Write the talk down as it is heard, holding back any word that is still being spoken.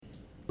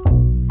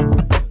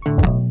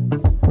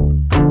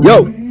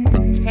Yo.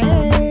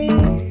 Hey.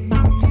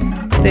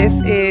 This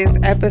is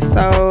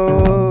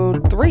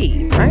episode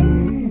 3,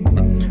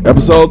 right?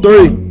 Episode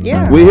 3.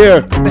 Yeah. We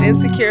here. The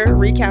Insecure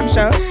Recap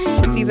Show,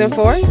 Season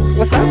 4.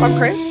 What's up? I'm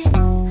Chris.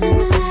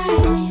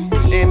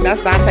 And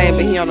that's Dante,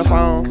 but he on the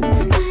phone.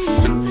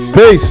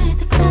 Peace.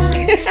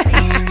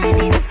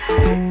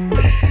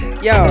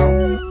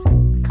 Yo.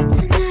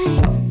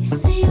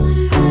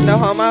 No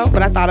homo,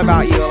 but I thought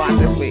about you a lot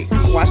this week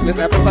watching this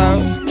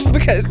episode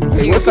because What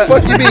the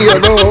fuck you mean?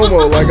 No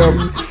homo?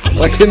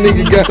 Like a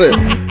nigga gotta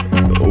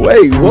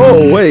wait.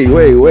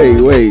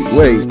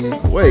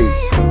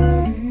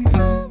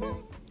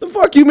 The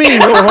fuck you mean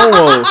no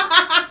homo?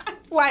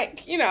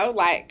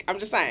 I'm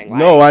just saying. Like,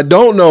 No, I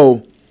don't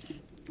know.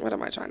 What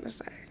am I trying to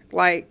say?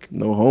 Like,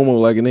 No homo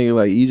like a nigga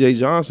like EJ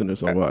Johnson or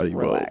somebody,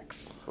 bro.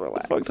 relax. What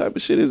the fuck type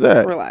of shit is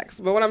that? Relax.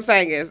 But what I'm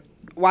saying is,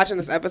 watching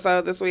this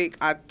episode this week,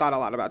 I thought a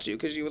lot about you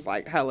because you was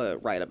like hella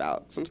right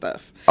about some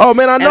stuff. Oh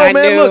man, I know, I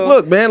man. knew-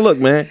 Look,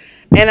 man.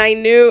 And I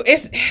knew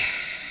it's.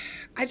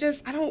 I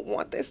don't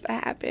want this to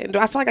happen. Do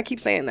I feel like I keep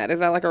saying that? Is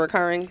that like a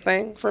recurring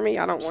thing for me?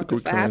 I don't want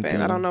this to happen.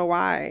 thing. I don't know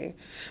why.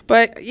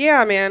 But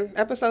yeah, man.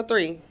 Episode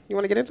 3. You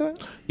want to get into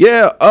it?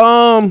 Yeah.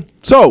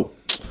 So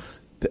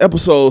the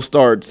episode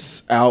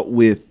starts out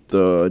with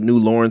the new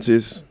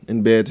Lawrences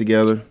in bed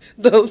together.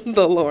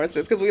 The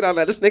Lawrences, because we don't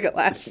know this nigga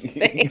last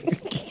name.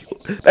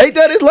 Ain't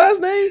that his last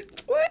name?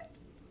 What?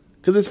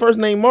 Because his first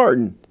name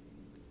Martin.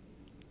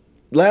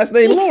 Last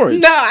name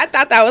Lawrence. No, I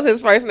thought that was his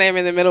first name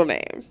and the middle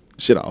name.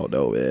 Shit, I don't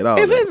know, man. I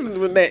don't If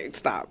know. his name,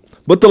 stop.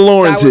 But the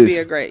Lawrences. That would be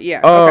a great, yeah.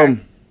 Okay.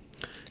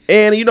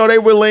 And you know they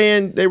were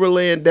laying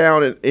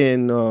down,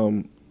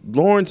 and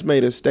Lawrence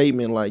made a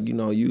statement like, you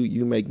know,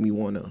 you make me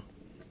want to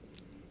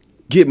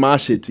get my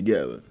shit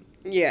together.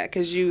 Yeah,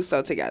 because you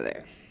so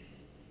together.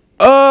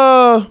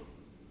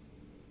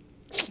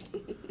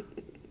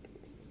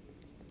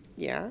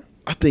 Yeah,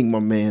 I think my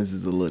man's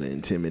is a little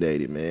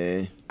intimidated,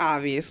 man.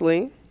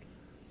 obviously.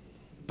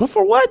 But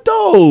for what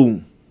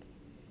though?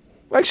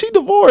 Like, she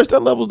divorced. That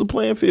levels the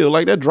playing field.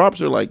 Like, that drops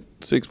her like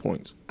 6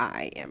 points.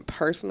 I am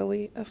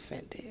personally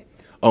offended.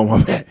 Oh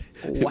my bad.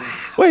 Wow.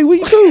 Wait,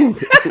 we too.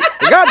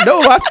 God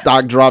knows my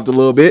stock dropped a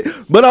little bit,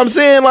 but I'm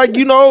saying, like,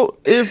 you know,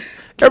 if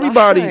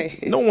everybody, Nice.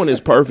 no one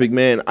is perfect,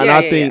 man, and Yeah,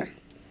 I think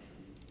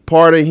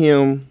part of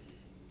him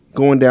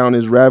going down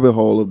this rabbit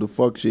hole of the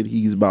fuck shit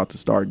he's about to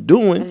start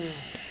doing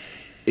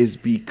is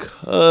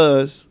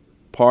because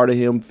part of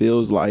him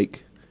feels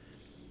like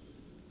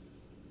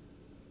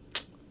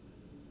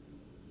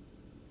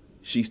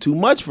she's too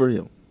much for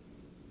him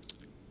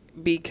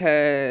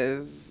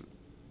Because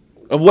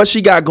of what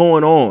she got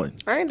going on.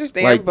 I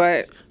understand, Like,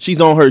 but she's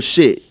on her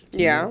shit.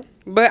 yeah.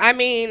 But I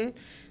mean,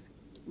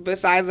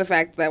 besides the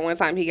fact that one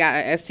time he got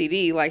an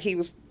STD, like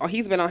he's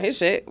been on his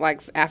shit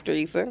like after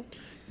Issa.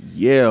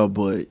 Yeah,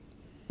 but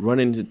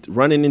running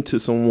into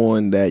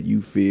someone that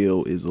you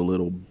feel is a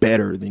little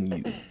better than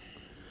you.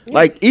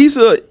 Like,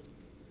 Issa,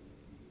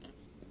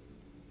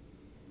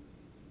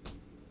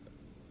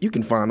 you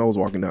can find those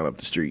walking down up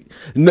the street.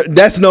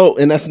 That's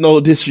no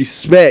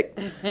disrespect,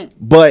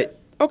 but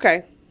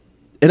Okay.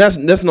 and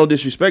that's no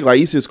disrespect. Like,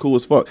 Issa's cool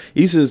as fuck.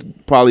 Issa's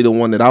probably the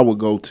one that I would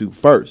go to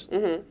first,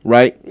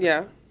 right?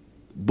 Yeah.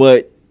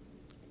 But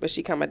But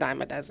she come a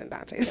dime a dozen,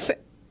 Dante said.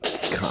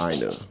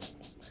 kind of.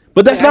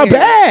 But that's Yeah, I not hear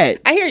you. bad.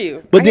 I hear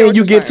you. But I hear then what you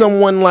you're get saying.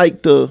 someone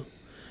like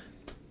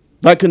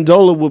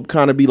Condola would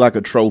kind of be like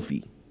a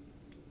trophy.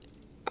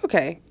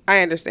 Okay,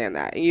 I understand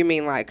that. You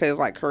mean like, cause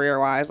like career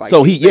wise, like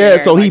So she's he there,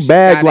 so like, he she's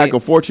bagged got like it. a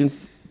Fortune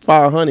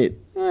 500.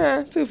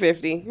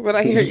 250. But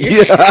I hear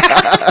you.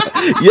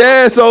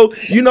 Yeah, so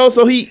you know,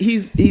 so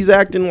he's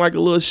acting like a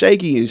little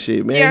shaky and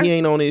shit, man. Yeah. He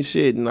ain't on his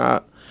shit, and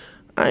I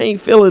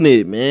ain't feeling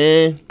it,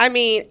 man. I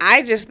mean,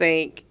 I just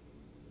think,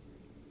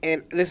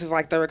 and this is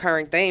like the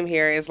recurring theme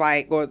here is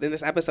like, well, in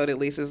this episode at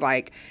least, is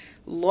like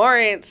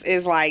Lawrence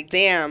is like,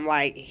 damn,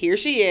 like here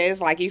she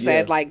is, like you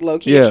said, Yeah. like low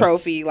key Yeah.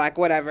 trophy, like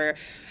whatever,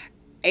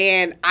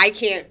 and I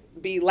can't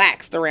be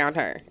laxed around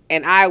her,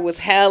 and I was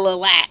hella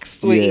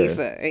laxed with Yeah.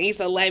 Issa, and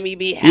Issa let me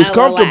be was hella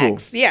comfortable.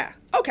 laxed. Yeah,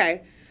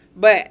 okay,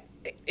 but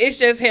it's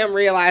just him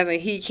realizing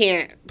he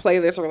can't play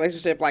this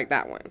relationship like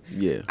that one.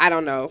 Yeah. I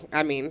don't know.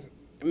 I mean,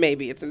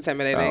 maybe it's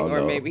intimidating, I don't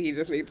or know. maybe he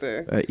just needs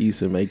to. That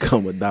Issa may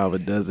come a dime a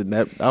dozen.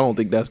 That I don't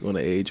think that's going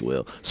to age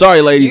well.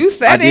 Sorry, ladies. You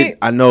said it.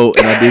 I know,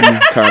 and I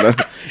didn't kind of.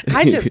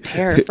 I just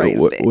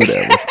paraphrased it.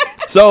 Whatever.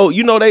 So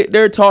you know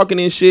they're talking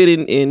and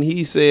shit, and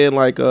he's saying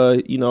like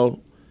you know,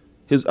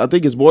 I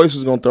think his voice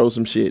was gonna throw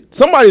some shit.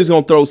 Somebody was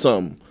gonna throw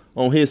something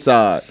on his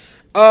side.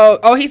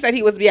 Oh, he said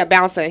he was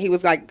bouncing. He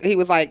was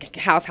like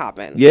house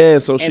hopping. Yeah,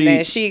 so And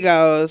then she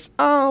goes,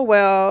 oh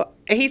well.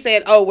 And he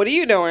said, oh, what are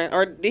you doing?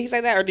 Or did he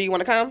say that? Or do you want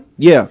to come?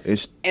 yeah,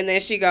 And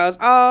then she goes,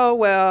 oh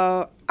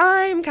well,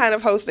 I'm kind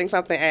of hosting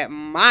something at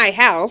my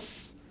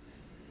house,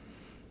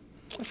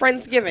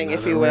 Friendsgiving,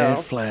 if you will.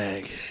 Red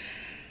flag.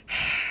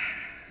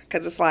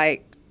 Because it's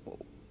like,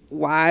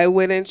 why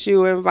wouldn't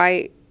you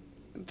invite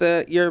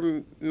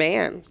your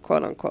man,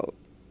 quote unquote?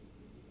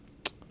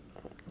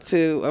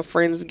 to a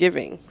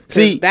Friendsgiving.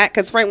 See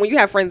because when you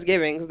have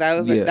Friendsgivings,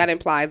 Yeah. that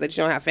implies that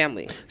you don't have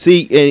family.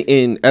 See,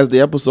 and as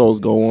the episodes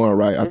go on,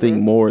 right, I think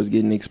more is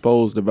getting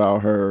exposed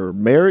about her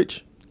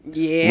marriage.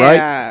 Yeah.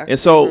 Right? And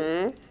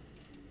so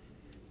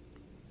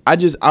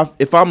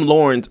if I'm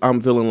Lawrence,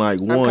 I'm feeling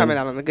like I'm coming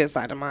out on the good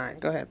side of mine.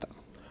 Go ahead though.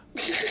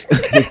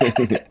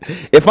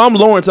 If I'm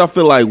Lawrence, I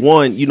feel like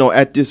one,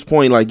 at this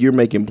point, like you're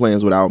making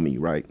plans without me,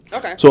 right?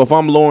 Okay. So if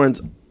I'm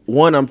Lawrence,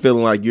 one, I'm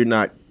feeling like you're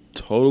not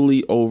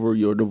totally over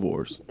your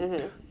divorce.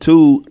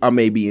 Two, I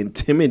may be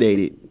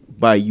intimidated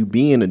by you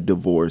being a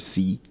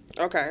divorcee.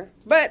 Okay.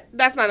 But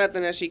that's not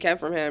nothing that she kept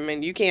from him,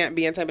 and you can't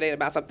be intimidated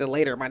about something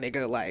later, my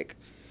nigga. Like,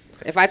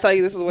 if I tell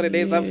you this is what it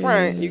is up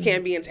front, you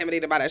can't be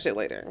intimidated by that shit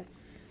later.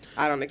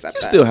 I don't accept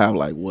that. Still have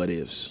like what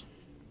ifs.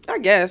 I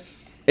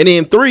guess. And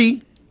then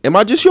three, am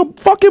I just your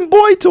fucking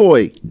boy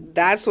toy?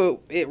 That's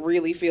what it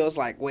really feels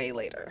like way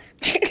later.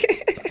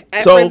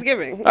 At So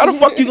Friendsgiving. how the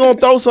fuck you gonna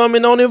throw something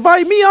and don't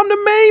invite me? I'm the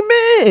main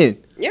man.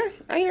 Yeah,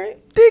 I hear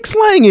it. Dick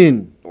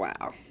slanging.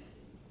 Wow.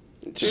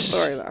 True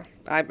story though.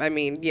 I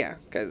mean, yeah,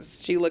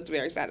 because she looked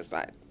very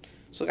satisfied.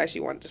 She looked like she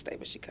wanted to stay,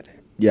 but she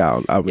couldn't.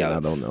 Yeah, I Yo,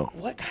 don't know.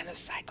 What kind of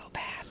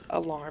psychopath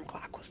alarm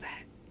clock was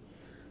that?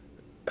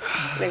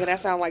 Nigga, that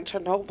sound like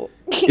Chernobyl.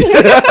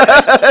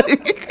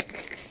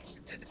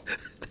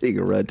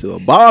 Nigga run to a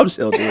bomb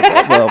shelter with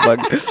that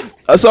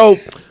motherfucker. So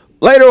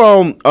later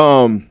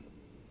on,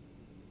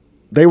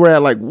 they were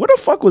at like, what the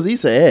fuck was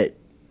Issa at?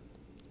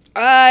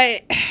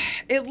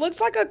 It looks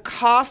like a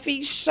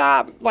coffee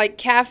shop, like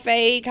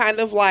cafe, kind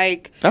of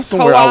like. That's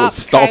somewhere I was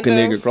stalking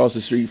nigga across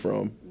the street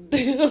from.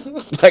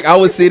 Like I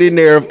was sitting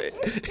there.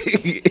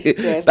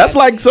 That's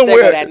like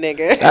somewhere. That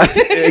nigga.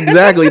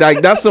 Exactly.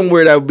 Like that's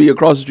somewhere that would be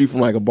across the street from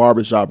like a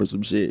barbershop or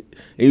some shit.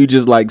 And you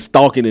just like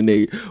stalking a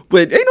nigga.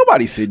 But ain't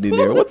nobody sitting in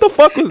there. What the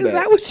fuck was that? Is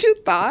that what you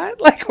thought?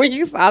 Like when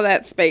you saw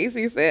that space,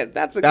 you said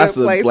that's a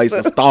good place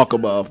to stalk a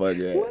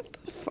motherfucker. What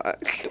the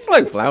fuck? It's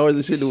like flowers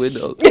and shit in the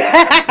windows.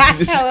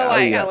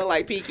 I look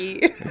like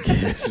Peaky.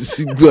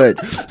 Good.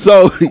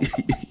 So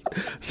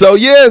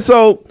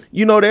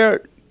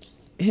they're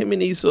him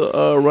and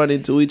Issa run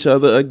into each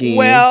other again.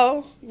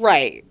 Well,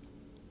 right.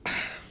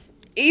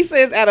 Issa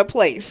is at a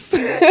place.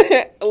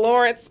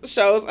 Lawrence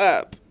shows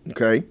up.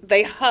 Okay.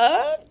 They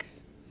hug.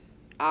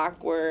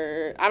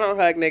 Awkward. I don't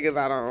hug niggas.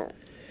 I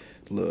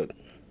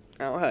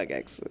don't hug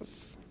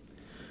exes.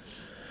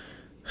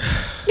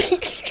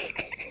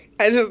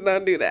 I just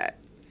don't do that.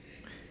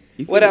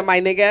 What up, my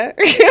nigga?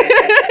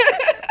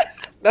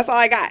 That's all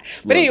I got.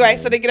 But anyway,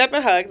 so they get up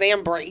and hug. They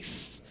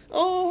embrace.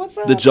 Oh, what's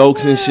up? The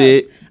jokes and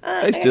shit.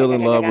 They still hey,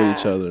 in love with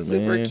each other,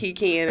 super man.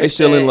 kikiing. They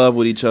still in love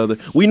with each other.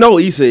 We know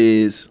Issa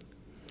is.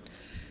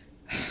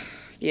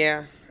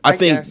 Yeah. I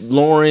think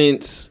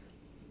Lawrence.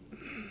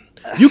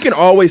 You can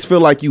always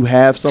feel like you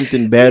have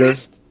something better.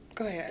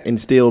 Go ahead. And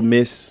still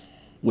miss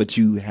what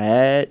you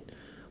had.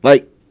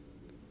 Like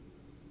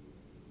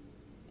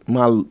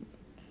I'm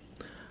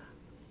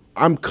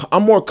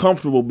more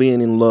comfortable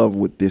being in love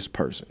with this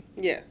person.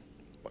 Yeah.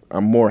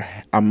 I'm more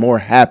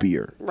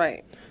happier.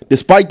 Right.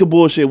 Despite the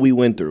bullshit we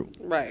went through.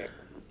 Right.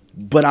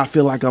 But I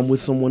feel like I'm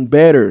with someone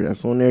better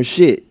that's on their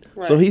shit.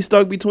 Right. So he's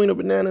stuck between a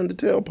banana and the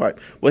tailpipe.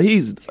 Well,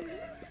 he's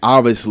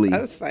obviously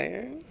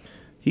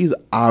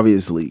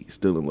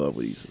still in love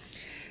with Issa.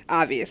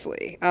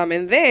 Obviously.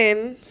 And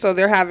then, so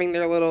they're having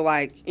their little,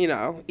 like,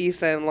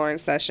 Issa and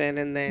Lawrence session,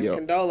 and then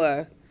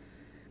Condola,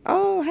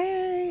 oh,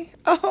 hey,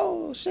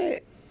 oh,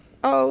 shit,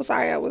 oh,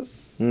 sorry, I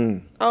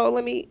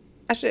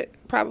should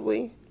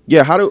probably.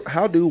 Yeah,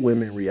 how do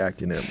women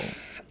react in that moment?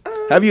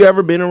 Have you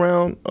ever been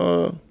around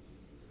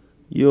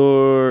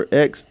your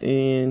ex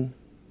and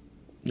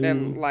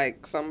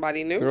like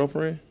somebody new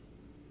girlfriend?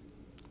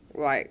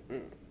 Like,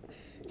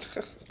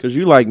 cause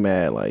you like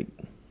mad like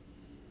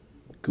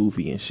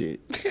goofy and shit.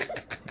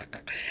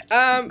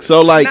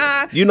 So like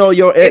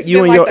your ex,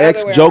 you and your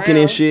ex joking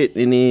and shit,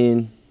 and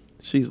then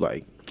she's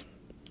like,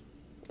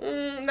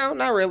 no,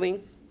 not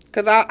really,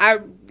 cause I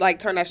like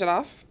turn that shit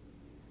off.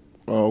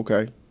 Oh,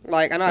 okay.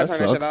 Like I know I turn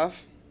that shit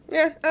off.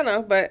 Yeah, I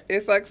know, but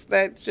it sucks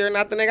that you're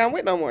not the nigga I'm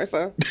with no more,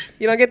 so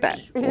you don't get that.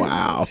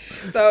 Wow.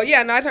 So,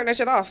 yeah, no, I turn that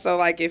shit off. So,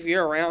 like, if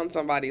you're around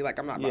somebody, like,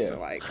 I'm not about to,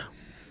 like,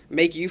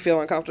 make you feel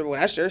uncomfortable.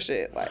 That's your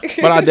shit. Like,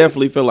 but I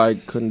definitely feel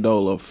like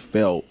Condola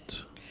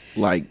felt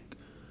like,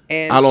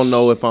 and I don't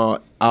know if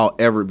I'll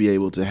ever be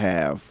able to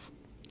have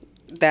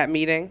that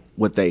meeting.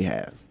 What they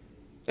have.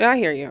 Yeah, I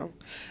hear you.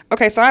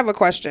 Okay, so I have a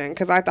question,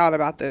 because I thought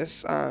about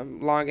this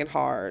long and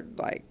hard.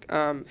 Like,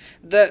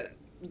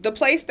 the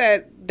place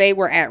that they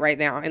were at right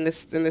now in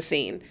the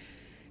scene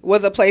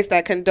was a place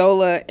that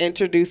Condola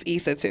introduced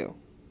Issa to.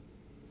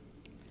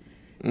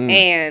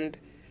 And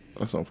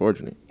that's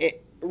unfortunate.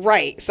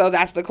 Right. So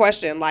that's the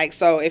question. Like,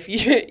 so if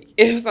your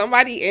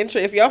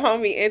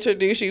homie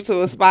introduced you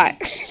to a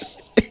spot.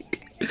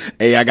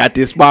 Hey, I got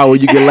this spot where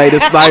you can lay the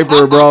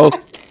sniper, bro.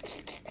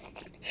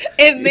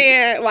 And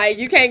then, like,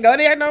 you can't go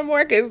there no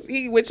more because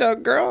he with your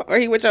girl or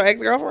he with your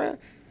ex-girlfriend.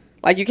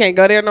 Like, you can't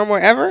go there no more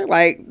ever?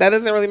 Like, that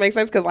doesn't really make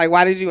sense because, like,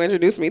 why did you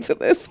introduce me to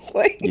this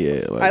place?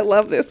 Yeah. Like, I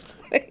love this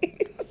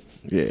place.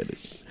 Yeah.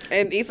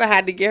 And Issa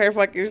had to get her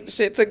fucking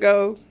shit to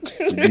go.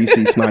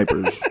 DC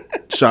snipers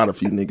shot a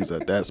few niggas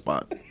at that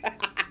spot.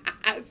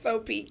 So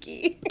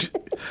peaky.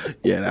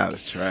 Yeah, that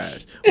was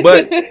trash.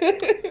 But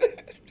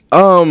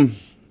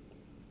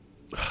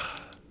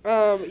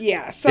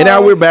yeah. So and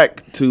now we're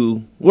back to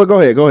go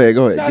ahead. No,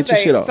 Get your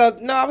shit off. So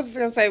no, I was just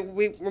gonna say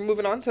we're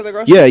moving on to the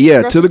grocery.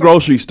 Yeah, to the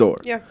grocery store.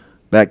 Yeah.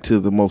 Back to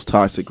the most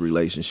toxic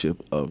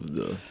relationship of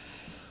the.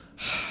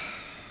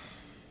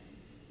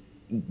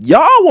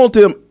 Y'all want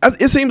them.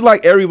 It seems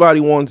like everybody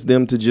wants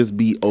them to just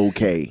be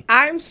okay.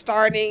 I'm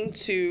starting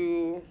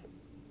to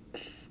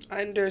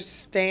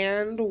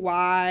understand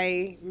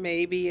why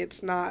maybe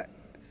it's not.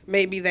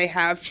 Maybe they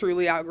have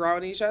truly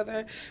outgrown each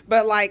other,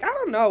 but like I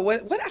don't know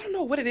what I don't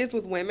know what it is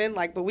with women.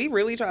 Like, but we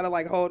really try to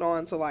like hold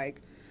on to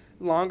like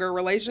longer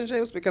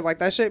relationships because like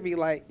that should be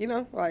like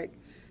like.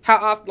 How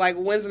often, like,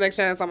 when's the next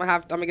chance I'm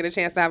gonna get a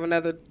chance to have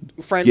another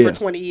friend for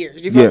 20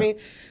 years? You feel me?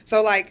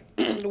 So, like,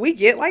 we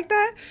get like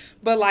that.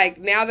 But, like,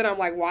 now that I'm,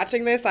 like,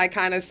 watching this, I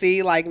kind of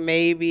see, like,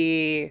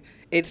 maybe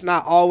it's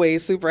not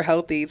always super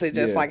healthy to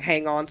just, like,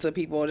 hang on to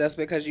people just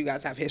because you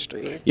guys have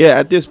history. Yeah,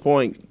 at this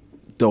point,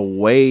 the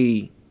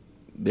way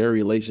their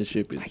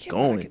relationship is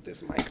going. I get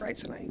this mic right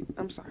tonight.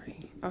 I'm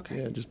sorry.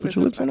 Okay. Yeah, just put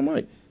your lips on the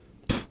mic.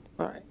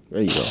 All right.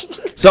 There you go.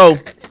 So,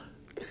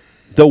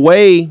 the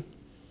way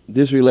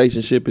this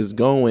relationship is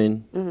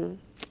going,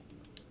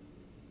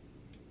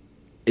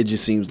 it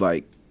just seems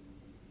like,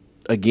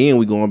 again,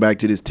 we're going back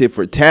to this tit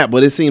for tat,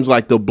 but it seems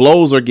like the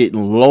blows are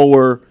getting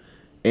lower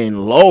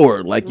and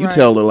lower. Like, you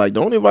tell her, like,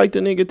 don't invite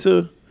the nigga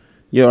to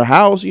your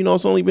house. You know,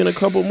 it's only been a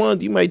couple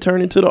months. You may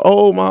turn into the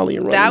old Molly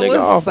and run the nigga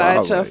off. That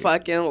was such a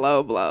fucking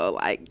low blow.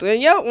 Like,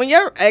 when your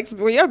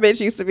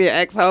bitch used to be an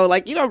ex-hoe,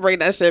 like, you don't bring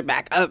that shit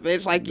back up,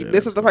 bitch. Like,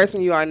 this is the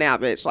person you are now,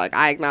 bitch. Like,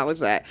 I acknowledge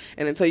that.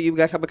 And until you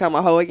become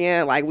a hoe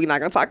again, like, we not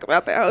gonna talk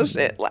about that whole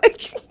shit.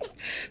 Like,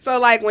 so,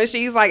 like, when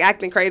she's, like,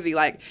 acting crazy,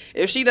 like,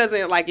 if she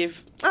doesn't, like, I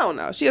don't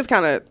know,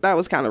 that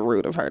was kind of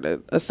rude of her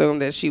to assume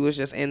that she was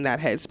just in that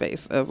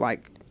headspace of,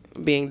 like,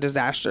 being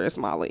disastrous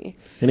Molly.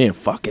 And then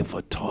fucking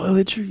for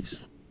toiletries.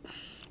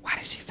 Why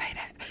did she say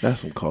that?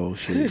 That's some cold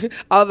shit.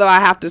 Although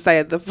I have to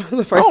say the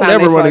first time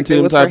never they run fucked, into it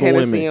them was type for of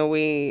Hennessy women. and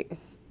weed.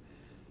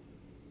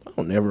 I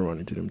don't never run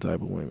into them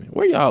type of women.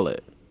 Where y'all at?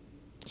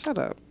 Shut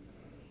up.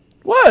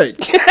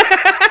 What?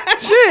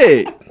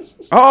 Shit.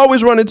 I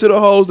always run into the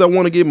hoes that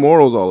want to get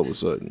morals all of a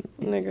sudden.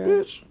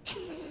 Nigga.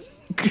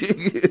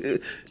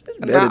 Bitch.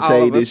 Not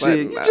all of meditate a this sudden,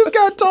 shit. You no. just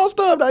got tossed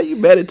up. Now you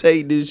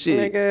meditate this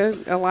shit.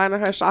 Nigga, aligning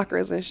her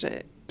chakras and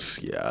shit.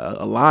 Yeah,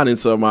 aligning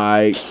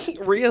somebody.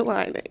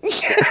 Realigning.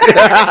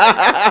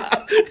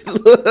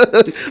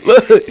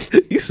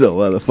 look, you so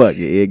motherfucking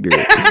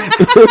ignorant.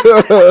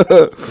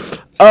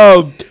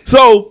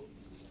 So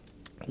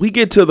we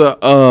get to the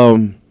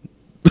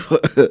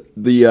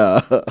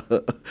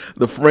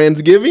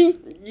Friendsgiving.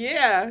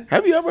 Yeah.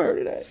 Have you ever heard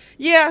of that?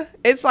 Yeah.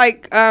 It's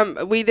like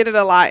we did it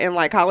a lot in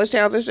like college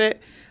towns and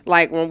shit.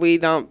 Like when we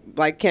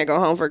can't go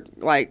home for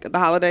like the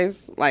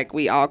holidays, like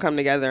we all come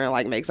together and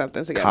like make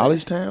something together.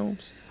 College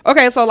towns?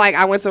 Okay, so like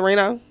I went to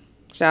Reno.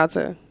 Shout out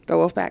to Go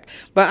Wolfpack.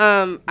 But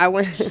I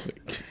went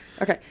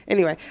okay,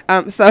 anyway.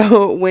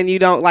 So when you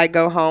don't like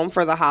go home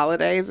for the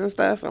holidays and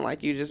stuff and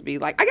like you just be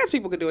like, I guess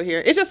people could do it here.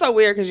 It's just so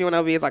weird because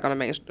UNLV is like on a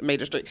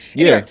major street.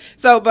 Anyway, Yeah.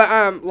 So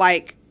but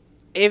like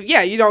if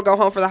you don't go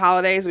home for the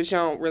holidays but you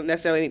don't really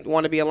necessarily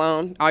want to be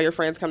alone, all your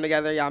friends come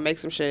together, y'all make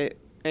some shit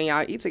and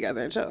y'all eat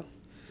together and chill.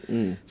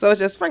 So it's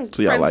just friends.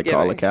 So y'all like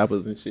calling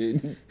Kappas and shit?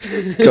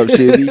 Come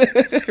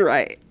shit.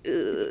 Right.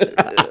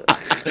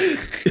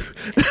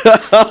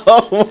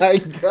 Oh my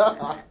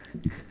God.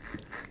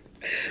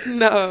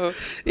 No.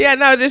 Yeah,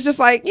 no, just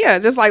like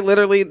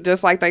literally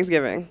just like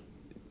Thanksgiving.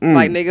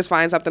 Like niggas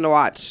find something to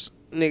watch,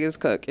 niggas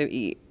cook and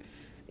eat.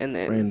 And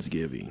then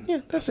Friendsgiving. Yeah,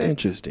 that's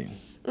interesting.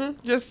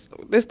 Just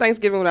this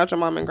Thanksgiving without your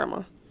mom and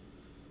grandma.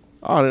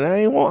 Oh, then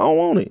I don't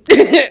want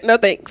it. No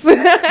thanks.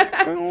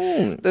 I don't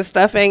want it. The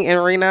stuffing in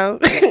Reno,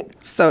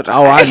 so dry.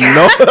 Oh, I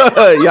know.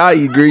 Y'all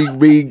eat green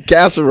bean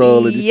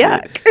casserole. And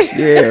Yuck. shit.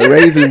 Yeah,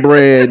 raisin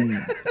bread.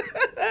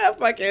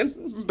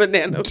 Fucking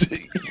banana.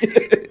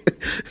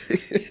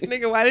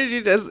 Nigga, why did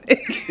you just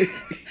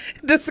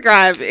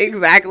describe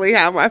exactly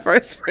how my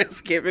first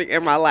Friendsgiving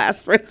and my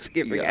last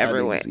Friendsgiving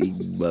ever went?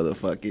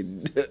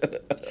 Motherfucking.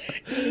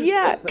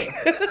 Yuck.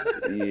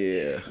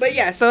 Yeah. But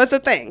yeah, so it's a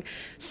thing.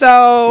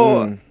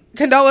 So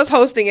Condola's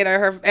hosting it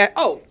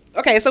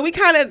okay, so we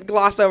kind of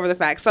glossed over the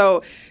fact.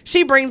 So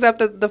she brings up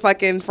the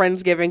fucking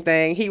Friendsgiving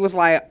thing. He was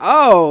like,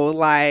 oh,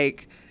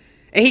 like,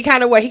 and he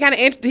kind of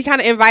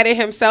invited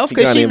himself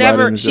because she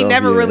never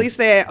really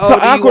said, oh,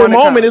 it's an awkward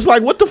moment. Come? It's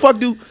like, what the fuck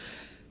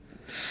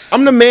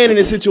I'm the man in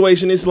this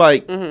situation. It's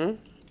like,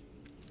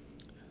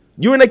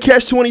 you're in a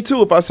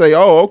catch-22 if I say,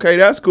 oh, okay,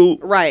 that's cool.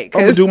 Right.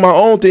 I'm going to do my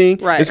own thing.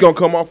 Right. It's going to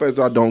come off as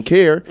I don't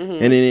care.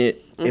 And then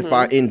if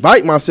I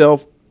invite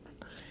myself,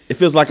 it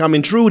feels like I'm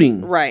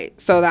intruding. Right.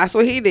 So that's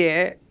what he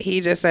did.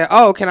 He just said,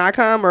 oh, can I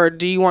come or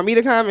do you want me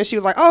to come? And she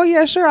was like, oh,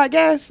 yeah, sure, I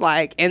guess.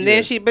 Like, and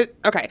then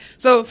okay.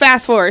 So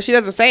fast forward. She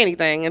doesn't say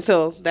anything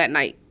until that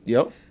night.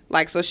 Yep.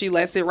 Like, so she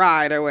lets it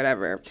ride or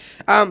whatever.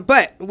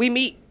 But we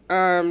meet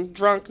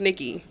drunk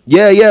Nikki.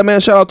 Yeah, man.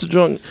 Shout out to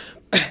drunk.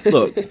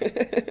 Look.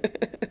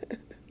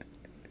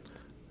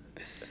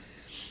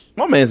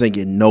 My man's ain't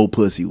getting no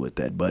pussy with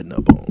that button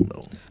up on,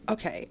 though.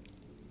 Okay.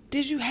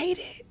 Did you hate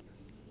it?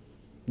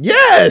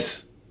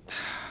 Yes.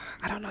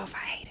 I don't know if I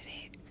hated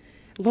it.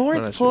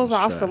 Lawrence pulls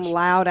off some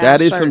loud ass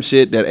That is shirts. some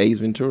shit that Ace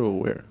Ventura will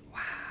wear.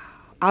 Wow.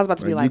 I was about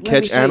to be like, you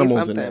let catch me show animals you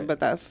in something, that. but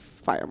that's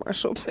Fire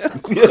Marshal Bill.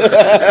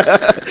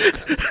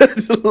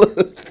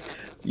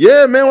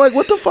 Yeah, man. Like,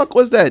 what the fuck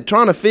was that?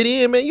 Trying to fit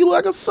in, man. You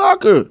like a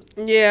sucker.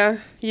 Yeah.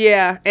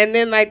 And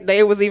then like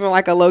there was even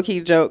like a low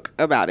key joke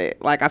about it.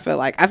 Like I feel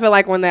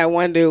like when that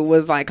one dude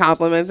was like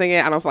complimenting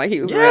it, I don't feel like he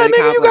was really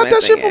nigga, you got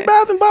that shit from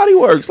Bath and Body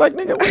Works. Like,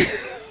 nigga,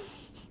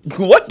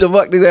 what the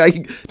fuck did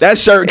that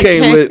shirt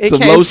came with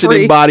some lotion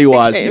free. and body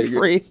wash. It came nigga.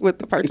 free with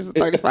the purchase of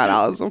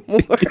 $35 or more.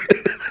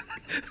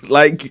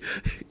 Like,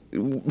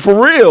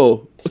 for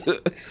real.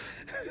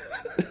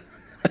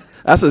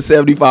 That's a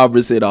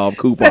 75% off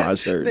coupon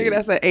shirt. Nigga,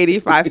 that's an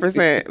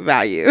 85%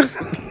 value.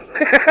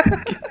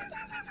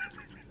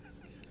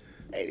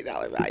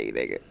 $80 value,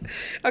 nigga.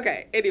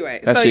 Okay, anyway.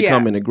 That so shit yeah.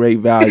 come in a great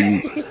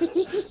value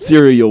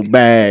cereal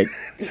bag.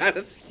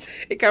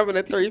 It come in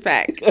a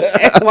 3-pack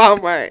at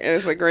Walmart, and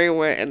it's a green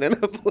one and then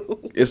a blue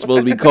one. It's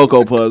supposed to be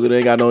Cocoa Puffs, but it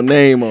ain't got no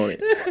name on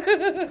it.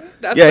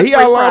 Yeah, he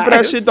out line for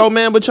that shit though,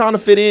 man. But trying to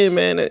fit in,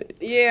 man.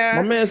 Yeah,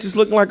 my man's just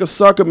looking like a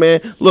sucker, man.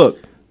 Look,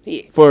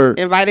 he for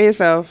invited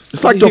himself.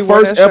 It's like the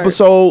first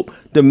episode,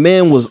 the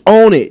man was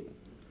on it.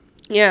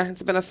 Yeah,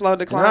 it's been a slow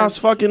decline. Now it's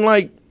fucking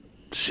like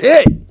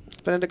shit.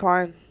 It's been a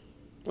decline.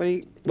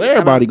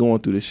 Everybody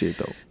going through this shit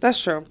though.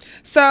 That's true.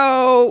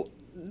 So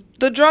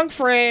the drunk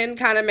friend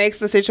kind of makes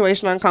the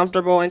situation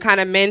uncomfortable and kind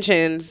of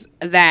mentions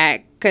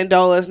that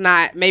Condola's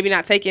maybe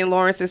not taking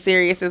Lawrence as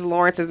serious as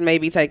Lawrence is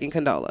maybe taking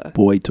Condola.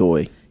 Boy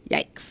toy.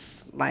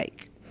 Yikes.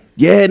 Like.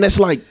 Yeah, and that's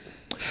like,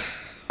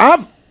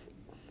 I've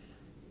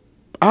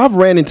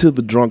ran into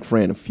the drunk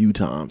friend a few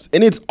times,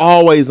 and it's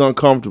always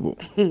uncomfortable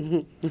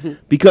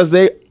because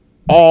they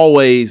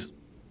always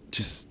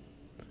just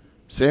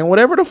saying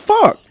whatever the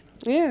fuck.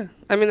 Yeah.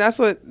 I mean, that's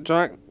what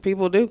drunk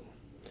people do.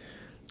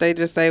 They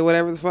just say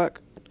whatever the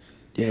fuck.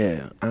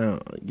 Yeah.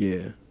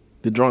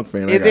 The drunk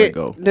friend, I gotta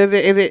go.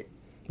 Is it?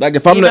 Like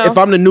if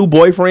I'm the new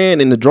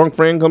boyfriend and the drunk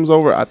friend comes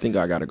over, I think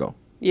I gotta go.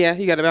 Yeah,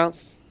 you gotta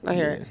bounce. I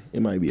hear it.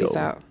 It might be Peace over.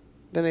 out.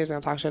 Then they're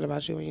gonna talk shit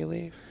about you when you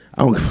leave.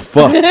 I don't give a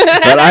fuck.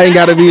 But I ain't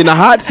gotta be in the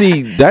hot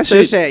seat. That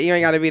shit. You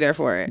ain't gotta be there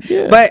for it.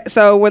 Yeah. But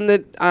so when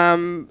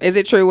is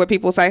it true what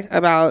people say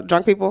about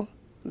drunk people?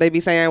 They be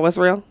saying what's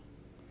real,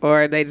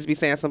 or they just be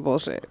saying some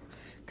bullshit?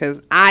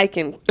 Because I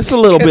can. It's a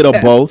little bit of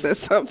both.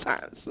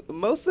 Sometimes,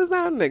 most of the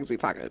time, niggas be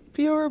talking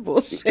pure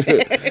bullshit.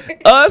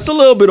 It's a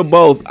little bit of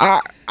both.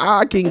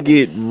 I can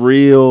get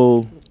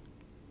real.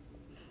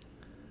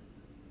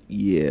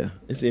 Yeah,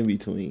 it's in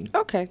between.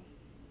 Okay.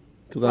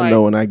 Because I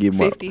know when I get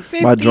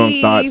 50-50, my drunk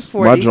thoughts,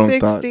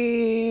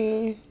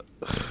 40-60,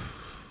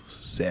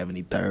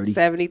 70-30.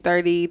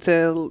 70-30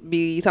 to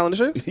be telling the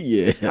truth?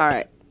 Yeah. All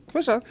right.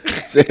 For sure.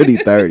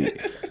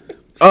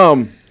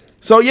 70-30.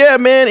 So yeah,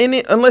 man,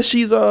 unless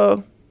she's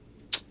what's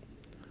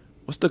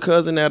the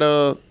cousin that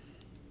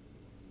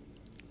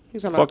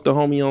fucked the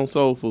homie on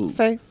Soul Food?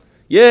 Faith.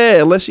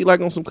 Yeah, unless she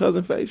like on some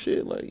cousin Faith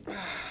shit. Like,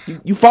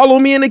 you follow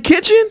me in the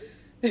kitchen?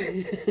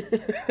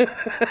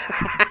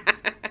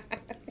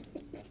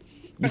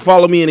 You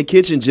follow me in the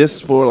kitchen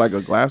just for like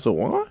a glass of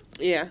wine?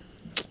 Yeah.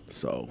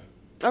 So.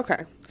 Okay.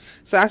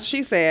 So that's what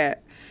she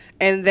said.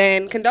 And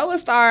then Condola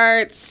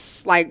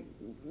starts like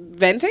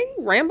venting,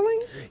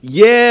 rambling.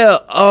 Yeah,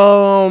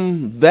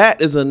 that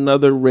is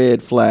another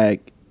red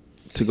flag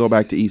to go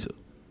back to Issa.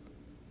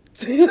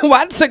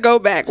 Why to go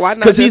back? Why not?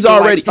 Because he's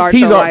already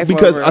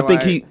because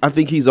I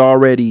think he's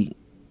already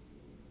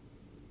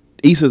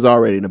Issa's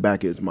already in the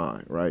back of his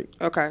mind, right?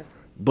 Okay.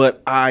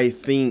 But I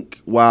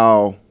think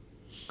while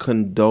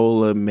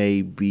Condola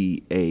may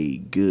be a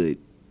good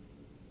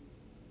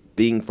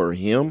thing for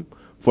him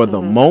for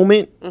the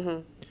moment,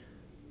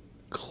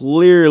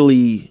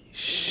 clearly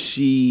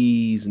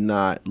she's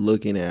not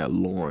looking at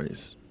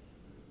Lawrence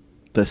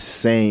the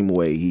same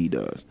way he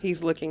does.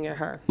 He's looking at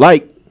her.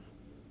 Like,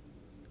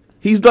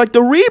 he's like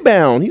the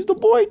rebound. He's the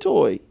boy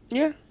toy.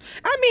 Yeah.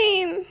 I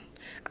mean,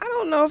 I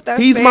don't know if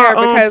that's he's fair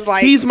my, because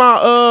like he's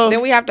my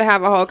then we have to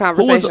have a whole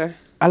conversation.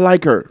 I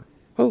like her.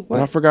 Who? What?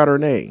 I forgot her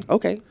name.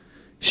 Okay.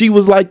 She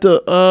was like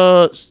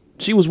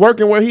she was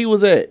working where he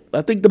was at.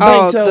 I think the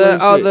bank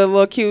teller. The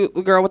little cute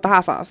girl with the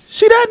hot sauce.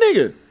 She that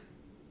nigga.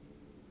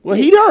 Well,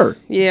 he her.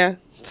 Yeah,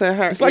 to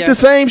her. It's like the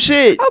same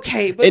shit.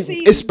 Okay, but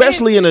see,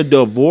 especially in a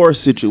divorce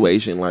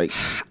situation, like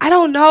I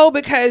don't know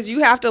because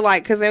you have to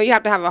because then you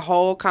have to have a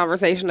whole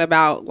conversation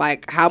about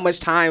like how much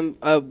time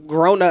a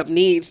grown up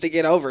needs to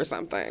get over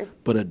something.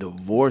 But a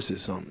divorce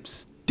is something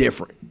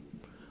different.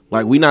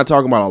 Like, we're not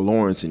talking about a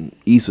Lawrence and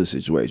Issa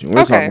situation.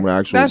 We're talking about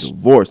actual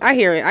divorce. I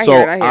hear it. I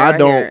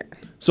hear it.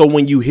 So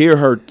when you hear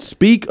her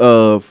speak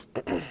of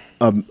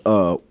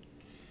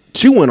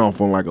She went off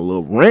on like a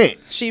little rant.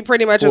 She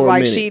pretty much was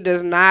like, she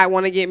does not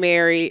want to get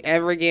married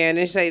ever again.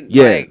 And she said,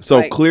 yeah.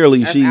 So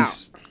clearly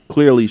she's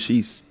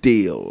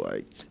still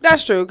like.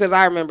 That's true, because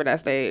I remember that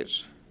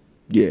stage.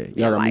 Yeah,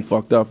 y'all got me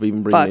fucked up for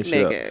even bringing that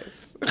shit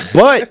niggas. up.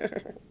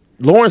 But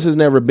Lawrence has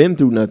never been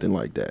through nothing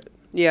like that.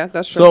 Yeah,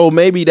 that's true. So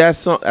maybe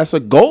that's a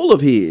goal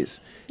of his.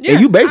 Yeah,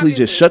 and you basically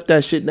just shut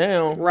that shit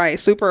down. Right,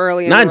 super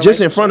early. Not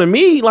just in front of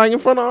me, like in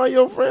front of all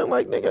your friends.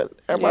 Like, nigga,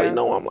 everybody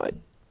know I'm like.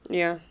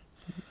 Yeah.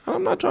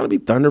 I'm not trying to be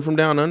Thunder from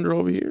Down Under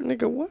over here.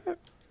 Nigga, what?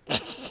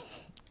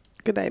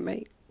 Good day,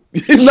 mate.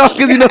 No,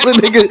 because you know the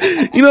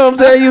nigga, you know what I'm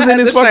saying? He was in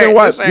his fucking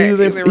wife. He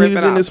was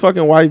in his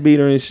fucking wife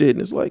beater and shit.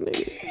 And it's like,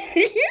 nigga.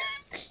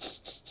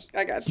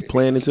 I got you.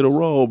 Playing into the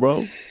role,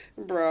 bro.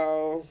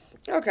 Bro.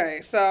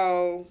 Okay,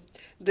 so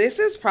this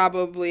is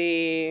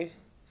probably.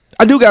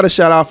 I do got a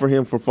shout out for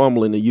him for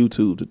fumbling the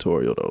YouTube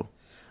tutorial, though.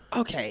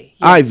 Okay.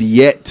 Yes. I've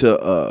yet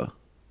to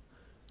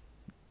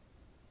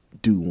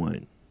do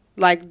one.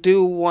 Like,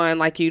 do one,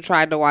 like you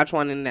tried to watch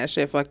one and that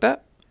shit fucked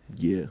up?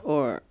 Yeah.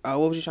 Or what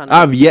was you trying to do?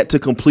 I've yet to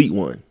complete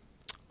one.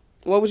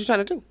 What was you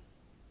trying to do?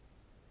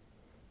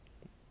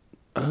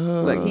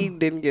 Like, he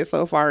didn't get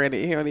so far in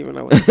it. He don't even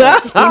know what he did.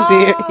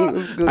 He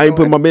was Googling. I ain't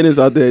put my minutes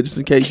out there just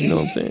in case, you know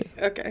what I'm saying?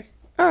 Okay.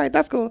 All right,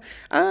 that's cool.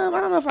 I don't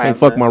know if I can't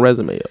fuck my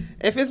resume up.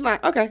 If it's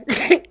not okay,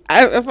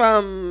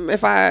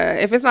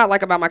 if it's not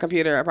like about my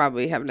computer, I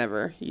probably have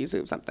never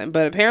YouTube something.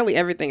 But apparently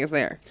everything is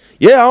there.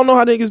 Yeah, I don't know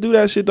how niggas do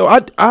that shit though.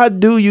 I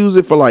do use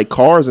it for like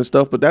cars and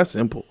stuff, but that's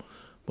simple.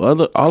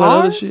 But all that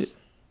other shit.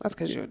 That's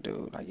because you're a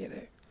dude. I get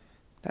it.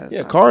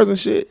 Yeah, cars and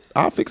shit.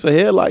 I'll fix a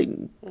headlight,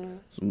 and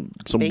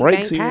some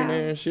brakes here and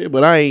there and shit.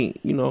 But I ain't,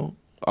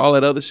 all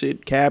that other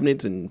shit,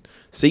 cabinets and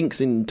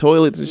sinks and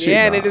toilets and shit.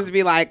 Yeah, and it just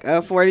be like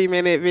a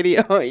 40-minute video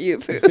on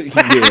YouTube.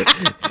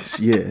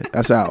 yeah,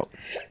 that's out.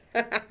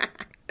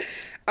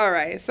 All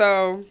right,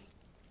 so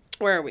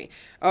where are we?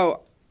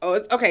 Oh,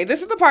 okay.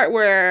 This is the part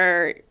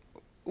where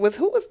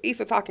who was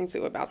Issa talking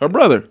to about her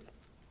brother?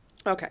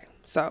 Okay,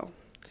 so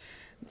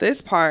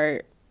this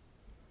part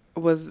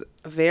was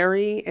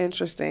very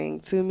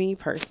interesting to me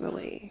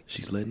personally.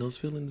 She's letting those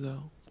feelings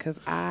out.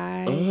 Cause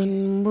I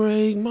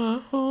unbreak my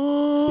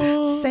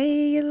heart.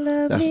 Say you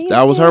love me.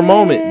 That was her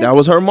moment. That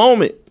was her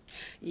moment.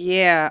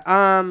 Yeah.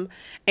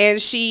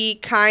 And she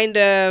kind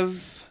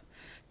of.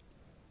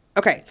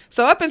 Okay.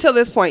 So up until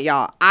this point,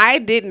 y'all, I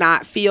did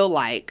not feel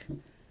like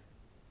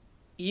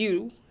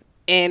you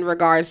in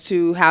regards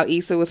to how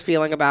Issa was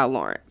feeling about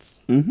Lawrence.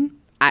 Mm-hmm.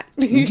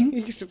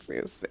 You should see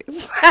his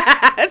face.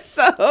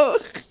 So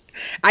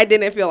I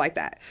didn't feel like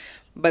that.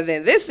 But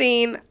then this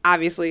scene,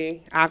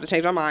 obviously, I have to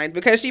change my mind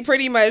because she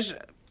pretty much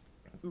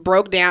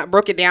broke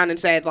it down and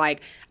said,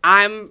 like,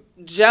 I'm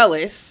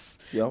jealous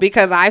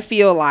because I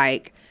feel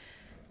like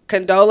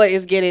Condola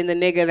is getting the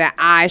nigga that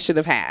I should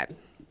have had.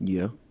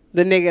 Yeah.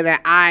 The nigga that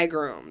I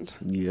groomed.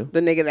 Yeah.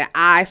 The nigga that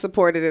I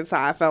supported until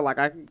I felt like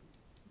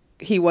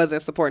he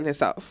wasn't supporting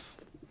himself.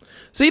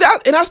 See,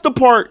 that's the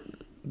part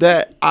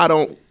that I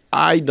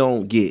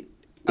don't get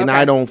and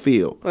I don't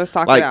feel. Let's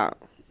talk it out.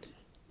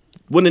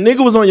 When the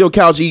nigga was on your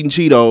couch eating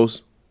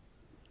Cheetos,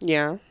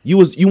 yeah, you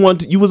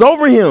was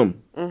over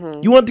him.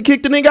 Mm-hmm. You wanted to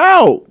kick the nigga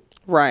out,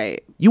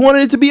 right? You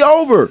wanted it to be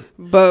over,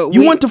 but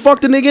you want to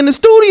fuck the nigga in the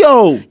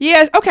studio.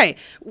 Yeah, okay.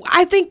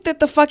 I think that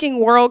the fucking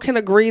world can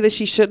agree that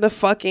she shouldn't have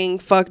fucking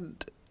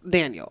fucked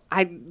Daniel.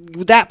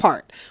 That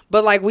part,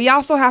 but like we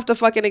also have to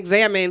fucking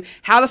examine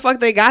how the fuck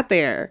they got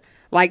there.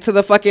 Like to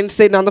the fucking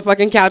sitting on the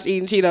fucking couch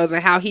eating Cheetos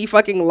and how he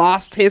fucking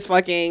lost his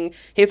fucking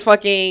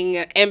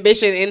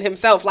ambition in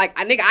himself. Like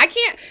I can't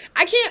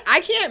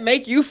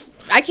make you.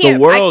 I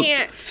can't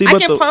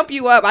pump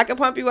you up. I can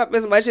pump you up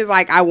as much as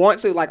like I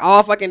want to, like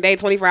all fucking day,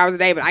 24 hours a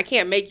day. But I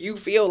can't make you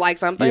feel like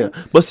something. Yeah,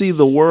 but see,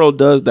 the world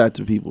does that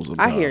to people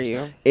sometimes. I hear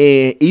you.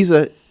 And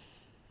Issa,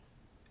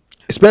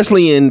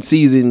 especially in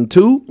season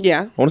 2.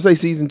 Yeah, I want to say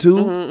season 2.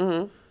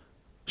 Mm-hmm.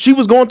 She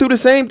was going through the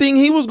same thing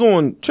he was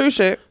going. True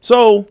shit.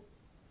 So.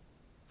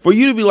 For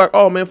you to be like,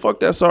 oh, man, fuck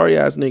that sorry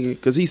ass nigga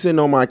because he's sitting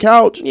on my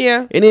couch.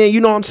 Yeah. And then, you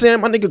know what I'm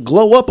saying, my nigga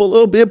glow up a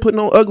little bit, putting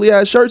on ugly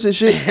ass shirts and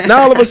shit.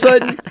 Now all of a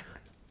sudden,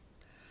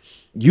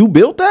 you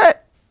built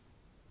that?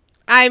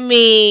 I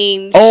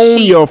mean. Own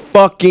your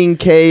fucking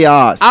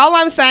chaos. All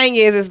I'm saying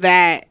is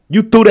that.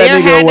 You threw that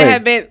nigga away.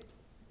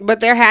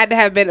 There had to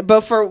have been.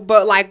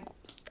 But like,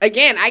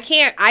 again, I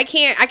can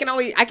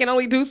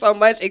only do so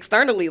much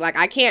externally. Like,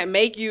 I can't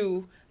make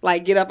you.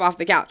 Like get up off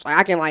the couch. Like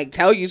I can like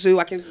tell you to.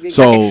 I can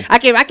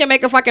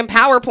make a fucking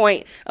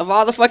PowerPoint of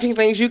all the fucking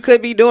things you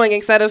could be doing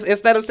instead of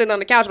sitting on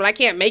the couch. But I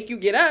can't make you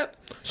get up.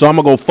 So I'm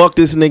gonna go fuck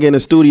this nigga in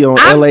the studio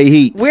on LA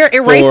Heat. We're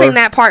erasing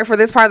that part for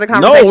this part of the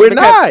conversation. No, we're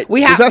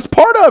not. That's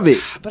part of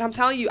it. But I'm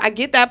telling you, I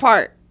get that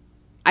part.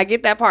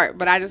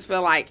 But I just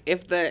feel like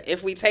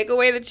if we take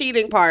away the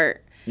cheating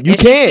part, you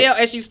can't.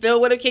 And she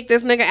still would have kicked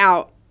this nigga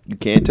out. You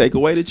can't take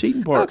away the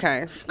cheating part.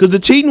 Okay. Because the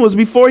cheating was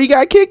before he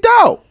got kicked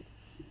out.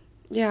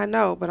 Yeah, I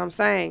know, but I'm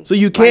saying. So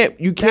you can't.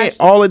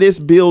 All of this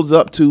builds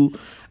up to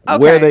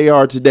where they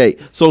are today.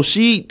 So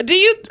she.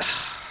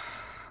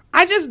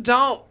 I just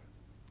don't.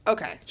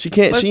 Okay. She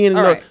can't.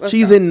 Let's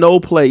She's go. in no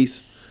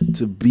place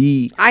to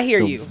be. I hear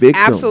the you.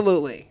 Victim.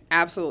 Absolutely.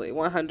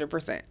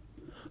 100%.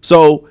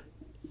 So,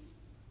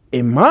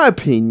 in my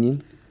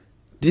opinion,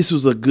 this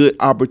was a good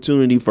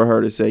opportunity for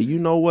her to say, you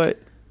know what?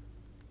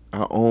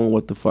 I own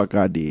what the fuck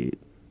I did.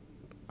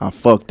 I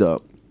fucked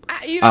up.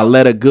 I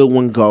let a good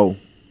one go.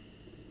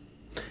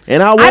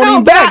 And I want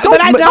him back.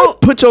 Don't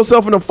put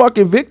yourself in a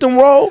fucking victim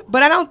role.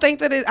 But I don't think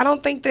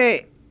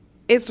that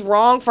it's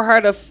wrong for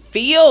her to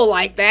feel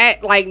like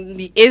that. Like,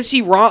 is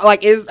she wrong?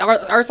 Like,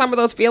 are some of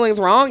those feelings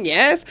wrong?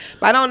 Yes.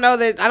 But I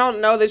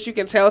don't know that you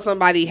can tell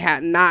somebody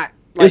not.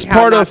 Like, it's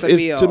part of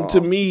feel.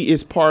 To me,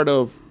 it's part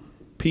of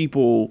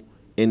people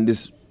in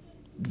this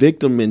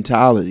victim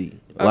mentality.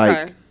 Okay.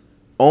 Like,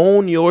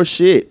 own your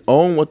shit.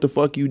 Own what the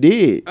fuck you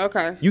did.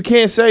 Okay. You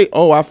can't say,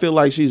 "Oh, I feel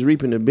like she's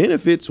reaping the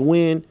benefits,"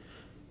 when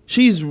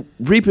she's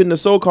reaping the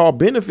so-called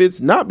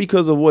benefits not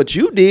because of what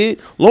you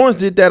did. Lawrence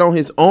did that on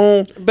his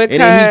own, and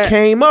then he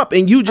came up,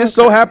 and you just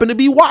so happened to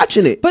be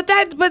watching it. But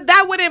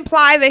that would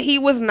imply that he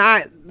was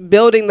not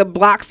building the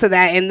blocks to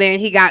that, and then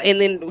he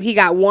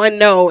got one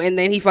no, and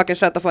then he fucking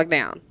shut the fuck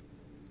down.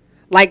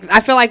 Like,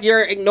 I feel like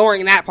you're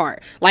ignoring that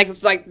part. Like,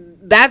 it's like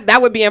that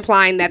would be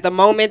implying that the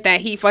moment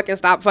that he fucking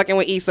stopped fucking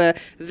with Issa,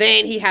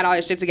 then he had all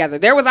his shit together.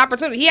 There was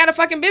opportunity. He had a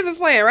fucking business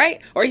plan,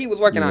 right? Or he was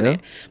working on it.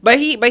 But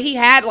he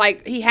had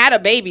a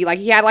baby. Like,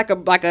 he had like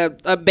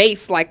a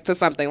base, like, to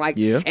something. Like,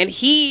 and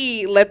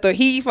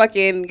he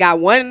fucking got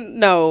one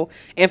no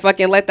and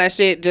fucking let that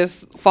shit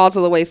just fall to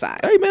the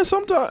wayside. Hey man,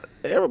 sometimes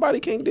everybody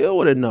can't deal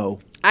with a no.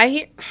 I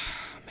hear,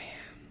 man,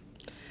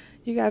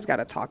 you guys got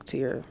to talk to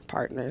your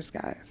partners,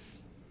 guys.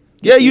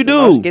 Yeah, you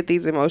do. Get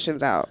these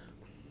emotions out.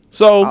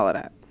 So all of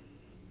that.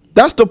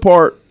 That's the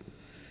part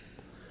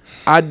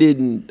I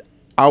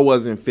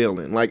wasn't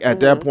feeling. Like, at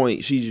that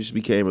point, she just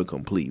became a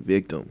complete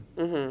victim.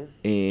 And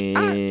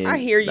I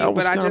hear you,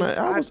 but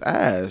I was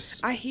ass.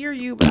 I hear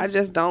you, but I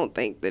just don't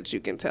think that you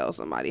can tell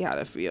somebody how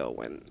to feel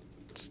when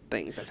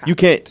things have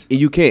happened.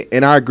 You can't.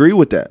 And I agree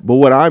with that. But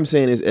what I'm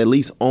saying is, at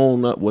least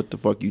own up what the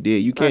fuck you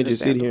did. You can't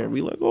just sit here and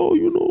be like, oh,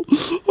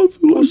 I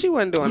feel like she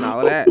wasn't doing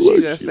all of that.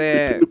 She just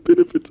said the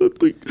benefits. I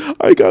think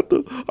I got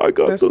this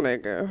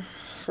nigga.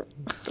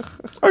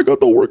 I got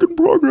the work in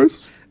progress.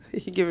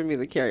 He giving me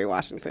the Kerry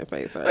Washington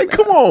face right now.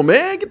 Come on,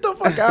 man. Get the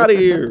fuck out of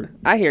here.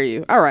 I hear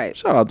you. All right.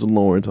 Shout out to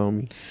Lawrence,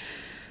 homie.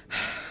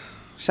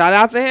 Shout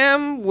out to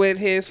him with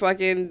his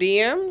fucking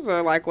DMs,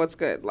 or like, what's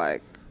good?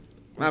 Like,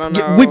 I don't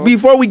know.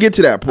 Before we get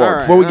to that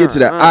part,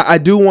 I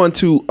do want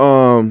to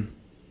I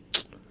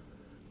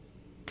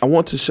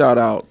want to shout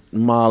out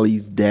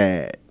Molly's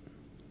dad.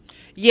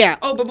 Yeah.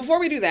 Oh, but before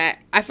we do that,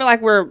 I feel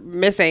like we're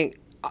missing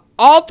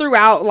all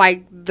throughout,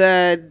 like,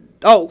 because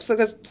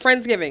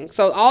Friendsgiving.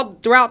 So all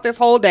throughout this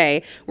whole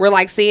day, we're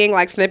like seeing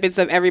like snippets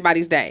of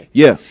everybody's day.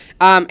 Yeah.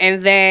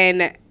 And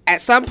then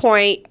at some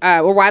point,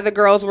 or while the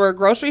girls were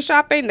grocery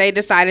shopping, they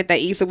decided that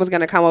Issa was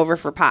going to come over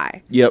for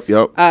pie. Yep.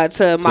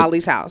 To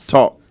Molly's house.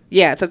 Talk.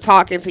 Yeah, to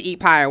talk and to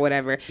eat pie or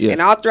whatever. Yeah.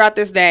 And all throughout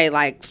this day,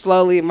 like,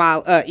 slowly,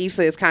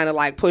 Issa is kind of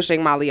like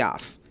pushing Molly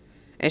off,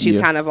 and she's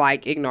kind of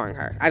like ignoring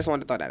her. I just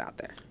wanted to throw that out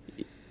there.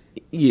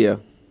 Yeah.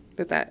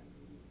 Did that?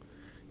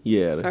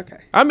 Yeah. Okay.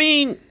 I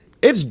mean,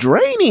 it's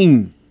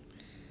draining.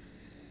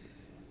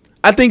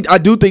 I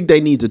do think they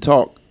need to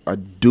talk. I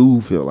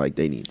do feel like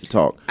they need to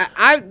talk.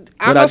 I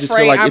just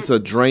feel like it's a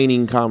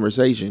draining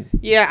conversation.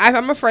 Yeah,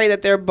 I'm afraid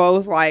that they're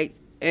both like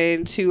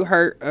in too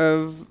hurt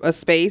of a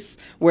space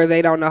where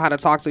they don't know how to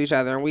talk to each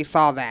other, and we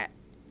saw that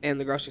in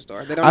the grocery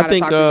store. They don't know how to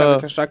talk to each other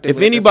constructively.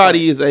 If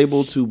anybody is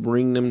able to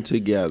bring them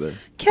together,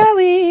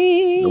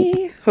 Kelly.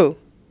 Nope. Who?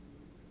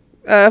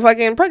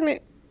 Fucking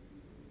pregnant.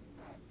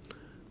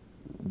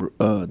 Damn,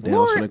 I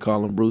was gonna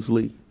call him Bruce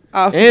Lee.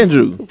 Oh.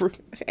 Andrew.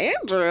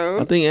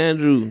 Andrew. I think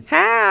Andrew.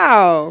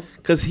 How?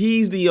 Because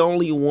he's the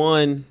only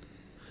one.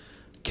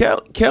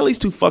 Kelly's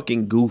too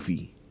fucking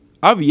goofy.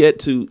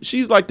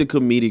 She's like the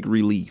comedic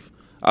relief.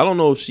 I don't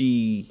know if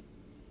she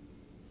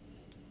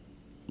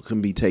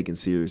can be taken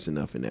serious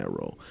enough in that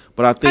role.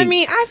 But I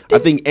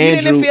think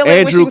Andrew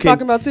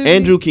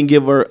can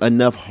give her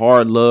enough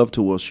hard love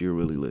to where she'll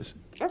really listen.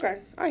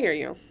 Okay, I hear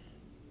you.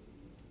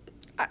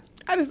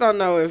 I just don't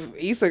know if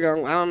Issa I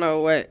don't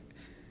know what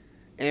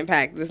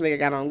impact this nigga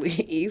got on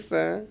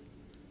Issa.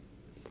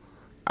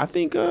 I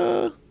think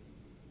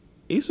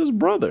Issa's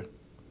brother.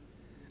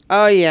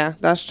 Oh yeah,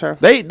 that's true.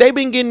 They've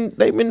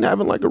been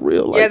having like a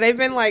real they've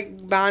been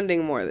like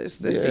bonding more this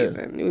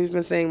season. We've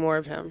been seeing more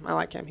of him. I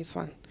like him. He's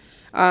fun.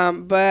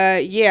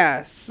 But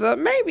yeah, so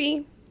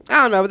maybe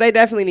I don't know. But they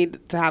definitely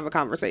need to have a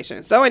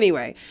conversation. So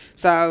anyway,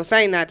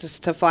 saying that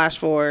to flash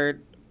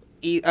forward,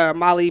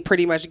 Molly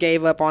pretty much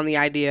gave up on the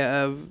idea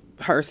of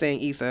her saying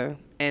Issa,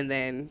 and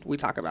then we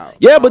talk about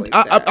but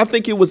I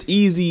think it was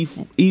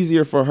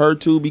easier for her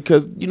too,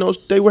 because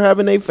they were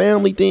having a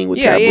family thing with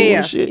Taboo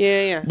and shit.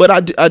 Yeah.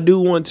 But I do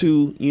want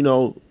to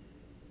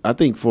I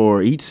think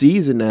for each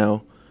season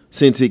now,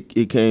 since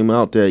it came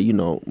out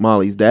that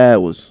Molly's dad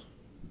was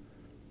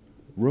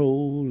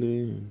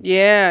rolling.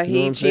 Yeah, You know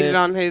he what cheated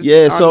I'm on his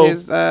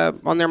saying?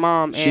 on their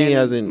mom, she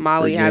and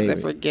Molly forgave hasn't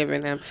it.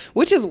 forgiven him,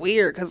 which is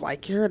weird because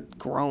like you're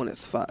grown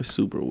as fuck. It's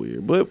super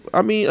weird. But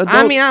I mean, adults,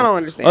 I don't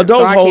understand.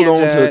 Adults so I hold can't on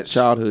judge. to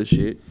childhood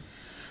shit.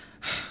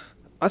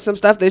 Some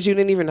stuff that you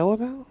didn't even know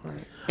about,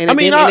 and I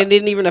mean, it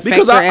didn't even affect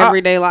because your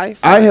everyday life.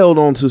 I held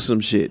on to some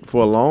shit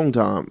for a long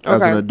time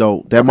as an Okay.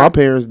 adult that my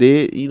parents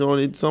did. You know,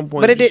 at some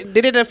point. But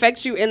did it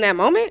affect you in that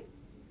moment,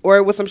 or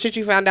it was some shit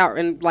you found out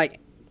in like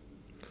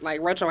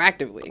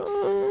retroactively?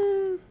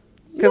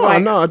 No,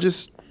 like-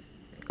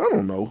 I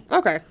don't know.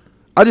 Okay.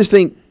 I just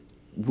think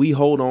we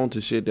hold on to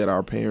shit that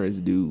our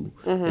parents do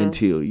Mm-hmm.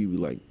 until you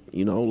like,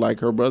 you know, like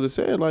her brother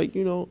said, like,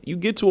 you know, you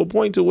get to a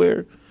point to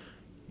where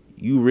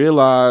you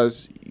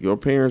realize your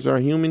parents are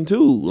human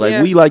too. Like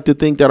Yeah. we like to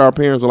think that our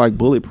parents are like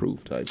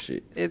bulletproof type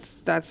shit.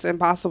 That's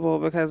impossible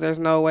because there's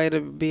no way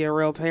to be a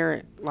real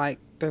parent. Like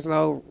there's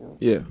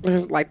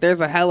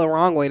a hella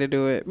wrong way to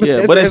do it.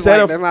 Yeah, but there's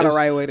not a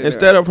right way to do it.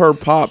 Instead of her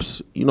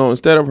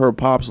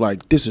pops,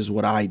 like, this is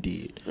what I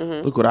did.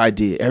 Mm-hmm. Look what I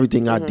did.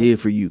 Everything I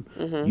did for you.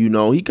 You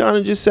know, he kind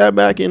of just sat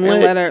back and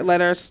let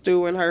her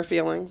stew in her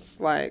feelings.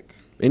 Like,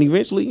 and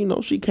eventually, you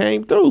know, she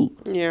came through.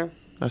 yeah,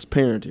 That's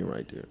parenting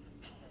right there.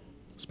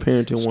 It's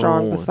parenting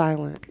strong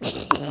 101. but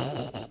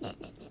silent.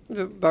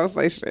 Just don't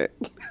say shit.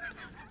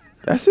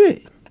 That's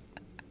it.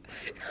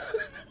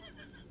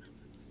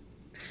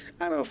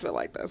 I don't feel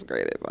like that's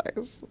great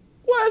advice.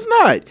 Well, it's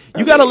not.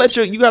 You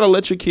gotta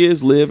let your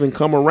kids live and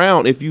come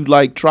around. If you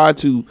like try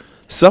to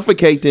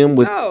suffocate them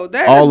with No,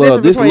 that's all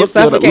of this, look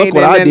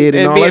what I did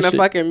and all being that a shit.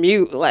 fucking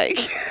mute. Like,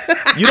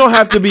 You don't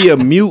have to be a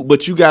mute,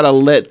 but you gotta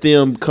let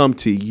them come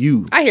to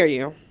you. I hear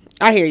you,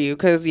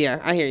 cause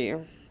I hear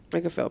you.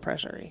 Make it feel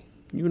pressury.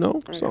 You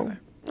know, I so get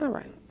it. All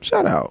right.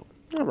 shout out.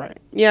 All right.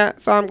 Yeah,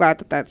 so I'm glad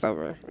that that's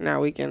over. Now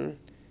we can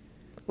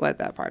let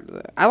that part of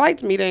it. I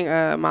liked meeting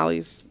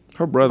Molly's.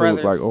 Her brother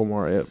looked brothers. like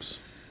Omar Epps.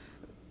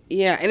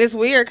 Yeah, and it's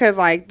weird because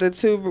like the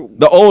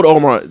The old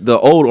Omar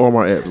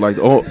Epps, like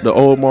the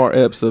Omar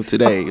Epps of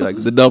today,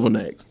 like the double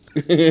neck.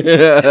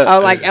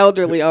 like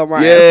elderly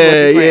Omar. Yeah,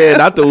 Epps, yeah,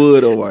 not the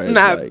wood Omar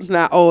Epps.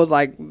 not old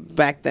like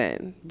back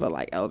then, but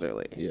like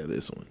elderly. Yeah,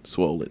 this one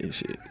swollen and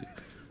shit.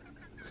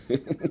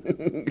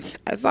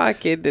 I saw a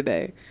kid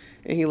today,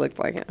 and he looked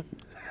like him,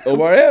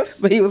 Omar Epps,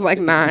 but he was like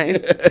 9.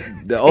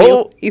 the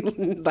old. he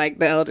like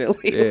the elderly.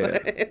 Yeah.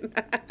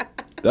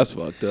 That's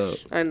fucked up.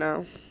 I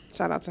know.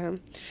 Shout out to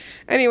him.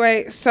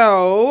 Anyway,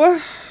 so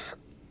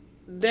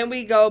then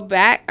we go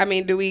back.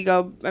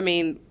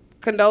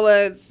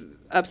 Condola's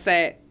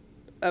upset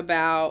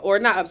about, or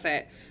not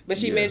upset, but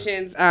she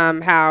mentions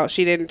how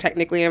she didn't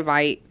technically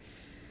invite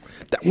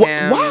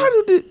him.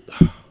 Why did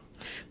it?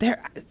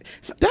 There,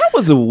 That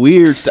was a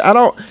weird.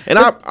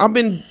 I've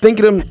been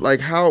thinking of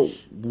like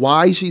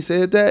why she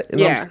said that. And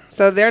yeah.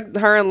 So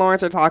her and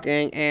Lawrence are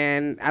talking,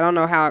 and I don't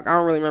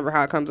really remember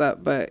how it comes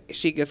up, but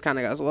she just kind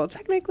of goes, "Well,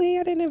 technically,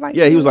 I didn't invite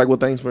you." Yeah, he was like, "Well,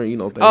 thanks for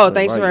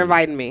Thanks for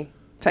inviting me."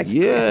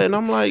 Technically. Yeah, and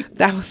I'm like,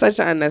 that was such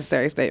an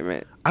unnecessary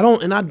statement. I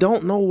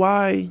don't know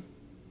why.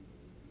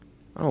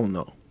 I don't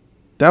know.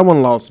 That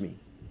one lost me.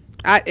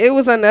 It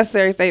was an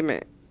unnecessary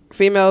statement.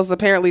 Females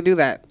apparently do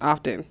that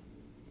often.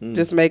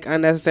 Just make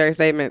unnecessary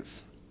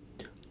statements.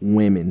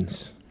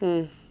 Women's.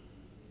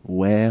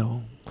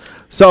 Well,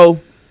 so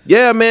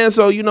yeah, man.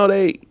 So you know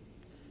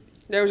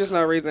there was just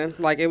no reason.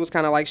 Like it was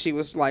kind of like she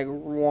was like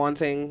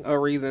wanting a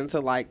reason to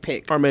like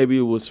pick. or maybe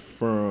it was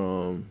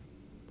from.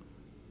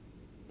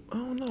 I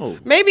don't know.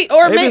 Maybe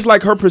it's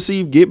like her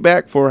perceived get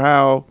back for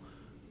how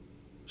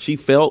she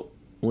felt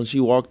when she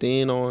walked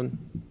in on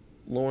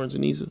Lawrence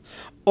and Issa.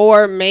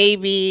 Or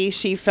maybe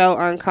she felt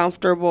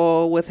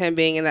uncomfortable with him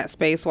being in that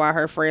space while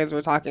her friends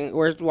were talking,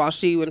 or while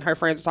she and her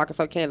friends were talking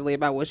so candidly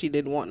about what she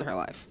didn't want in her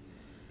life.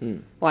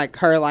 Like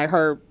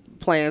her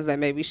plans that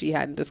maybe she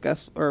hadn't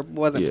discussed or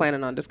wasn't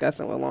planning on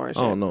discussing with Lawrence.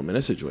 I don't know, man.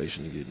 That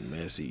situation is getting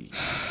messy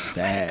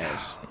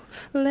fast.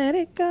 Let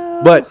it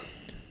go. But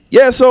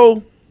yeah,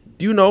 so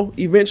you know,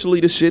 eventually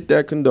the shit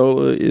that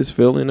Condola is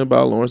feeling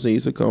about Lawrence and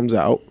Issa comes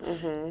out,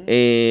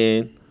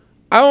 and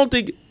I don't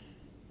think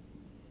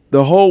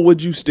the whole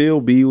 "would you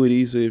still be with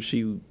Issa if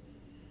she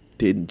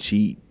didn't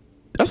cheat?"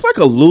 That's like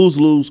a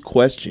lose-lose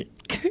question.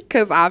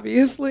 Because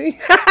obviously,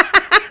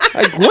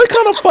 like, what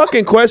kind of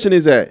fucking question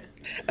is that?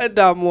 A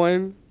dumb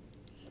one.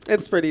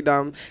 It's pretty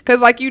dumb.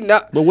 Because like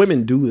but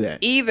women do that.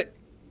 Either.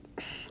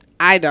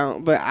 I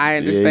don't, but I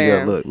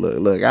understand. Yeah,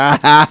 look.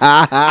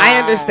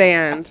 I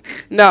understand.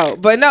 No,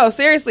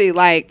 seriously,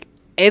 like,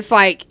 it's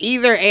like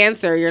either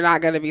answer you're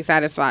not going to be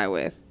satisfied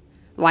with.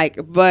 Like,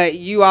 but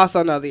you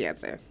also know the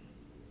answer.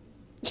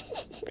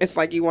 It's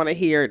like you want to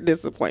hear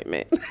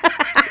disappointment.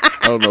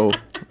 I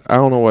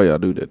don't know why y'all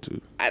do that too.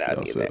 I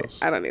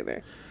don't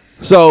either.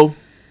 So.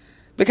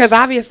 Because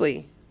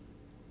obviously,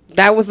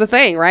 that was the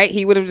thing, right?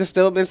 He would have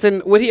still been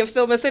sitting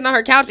on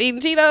her couch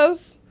eating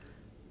Cheetos?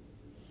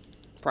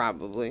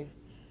 Probably.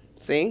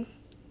 See?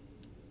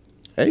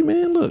 Hey,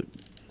 man, look.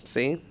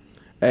 See?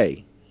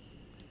 Hey.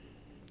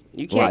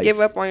 You can't give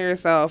up on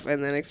yourself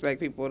and then expect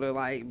people to,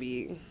 like,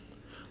 be...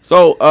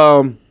 So,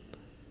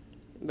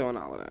 doing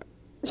all of that.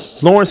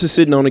 Lawrence is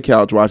sitting on the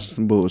couch watching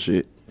some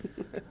bullshit.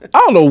 I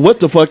don't know what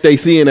the fuck they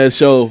see in that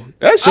show.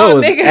 That show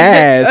is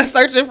ass.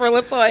 Searching for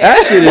Latoya.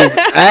 That shit is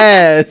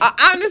ass.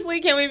 Honestly,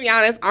 can we be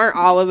honest? Aren't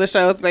all of the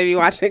shows they be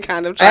watching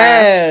kind of trash?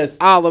 Ass.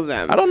 All of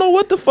them. I don't know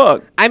what the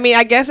fuck. I mean,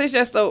 I guess it's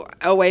just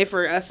a way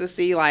for us to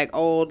see like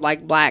old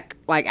like black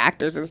like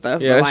actors and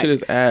stuff. Yeah, but, that like, shit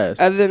is ass.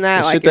 Other than that,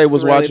 the like shit they it's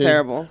was really watching.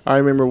 terrible. I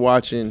remember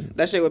watching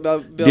That shit with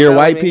Bill Dear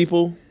White Bellamy.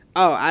 People.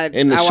 Oh,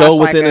 in the I show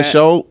watched, within like, the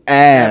show,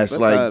 ass.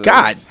 episode Like, of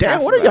god damn,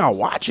 half what are of y'all episode.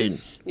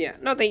 watching? Yeah,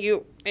 no, thank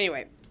you.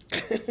 Anyway,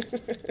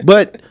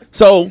 But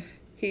so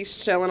he's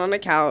chilling on the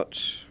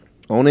couch.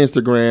 on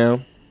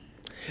Instagram.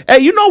 Hey,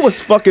 you know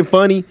what's fucking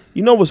funny?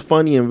 You know what's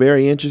funny and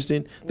very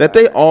interesting? That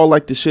they all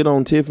like to shit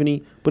on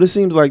Tiffany, but it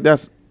seems like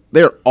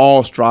they're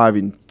all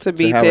striving To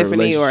be have a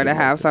Tiffany or to relationship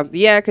have with her. something.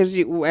 Yeah, because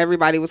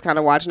everybody was kind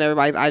of watching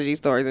everybody's IG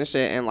stories and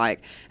shit, and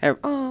like,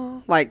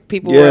 like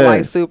people were Yeah.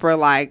 like super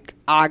like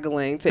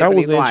ogling That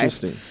was Tiffany's life.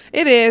 interesting.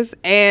 It is,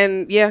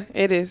 and yeah,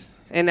 it is.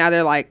 And now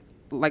they're like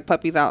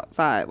puppies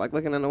outside, like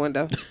looking in the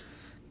window.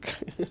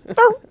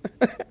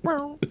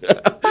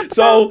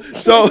 So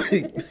that's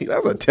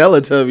a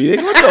Teletubby.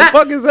 Nigga. What the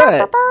fuck is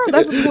that?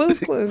 That's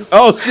a Clues.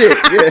 Oh shit.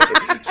 Yeah.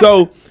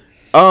 So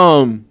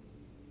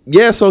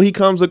yeah, so he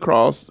comes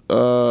across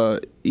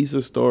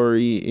Issa's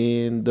story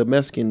in the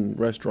Mexican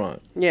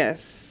restaurant.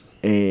 Yes.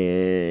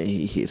 And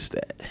he hits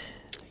that.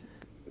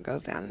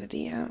 Goes down in the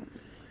DM.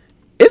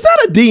 Is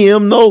that a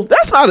DM? No,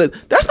 that's not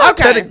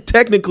Okay.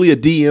 technically a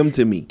DM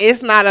to me.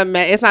 It's not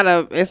underneath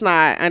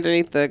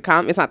the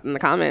it's not in the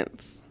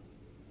comments.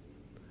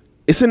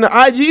 It's in the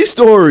IG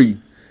story.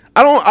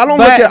 I don't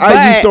look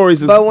at IG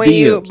stories as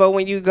DMs.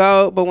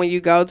 when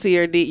you go to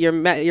your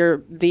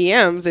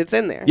DMs, it's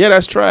in there. Yeah,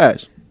 that's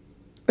trash.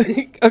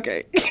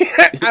 Okay.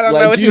 I don't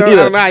Like, know what you I need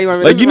don't know how you want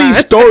me to like you need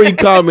respond. story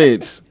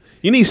comments.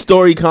 You need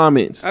story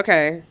comments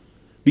Okay.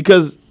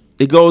 because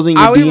it goes in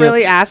your Are we DM.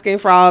 really asking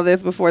for all of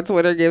this before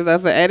Twitter gives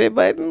us an edit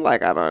button?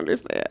 Like, I don't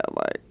understand.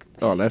 Like,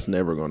 Oh, that's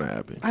never gonna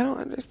happen. I don't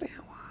understand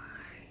why.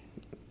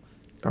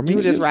 I mean, You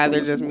would just it's-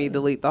 rather just me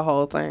delete the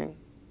whole thing.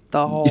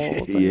 The whole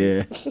thing.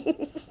 Yeah.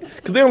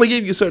 Because they only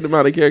give you a certain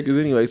amount of characters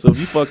anyway. So if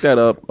you fuck that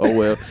up, oh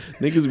well.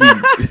 Niggas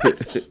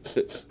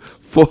be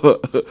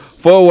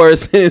four word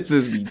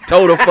sentences be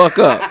total fuck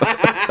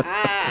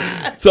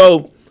up.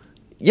 So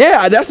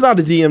yeah, that's not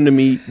a DM to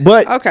me.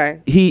 But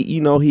Okay. he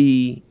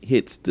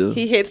hits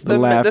the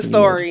laughing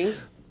story.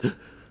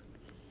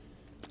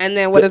 And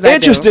then what does The that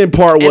interesting do?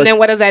 part was And then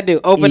what does that do?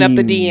 Open up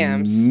the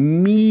DMs.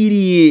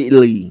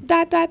 immediately. ...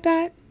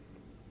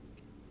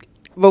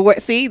 But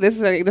what? See, this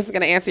is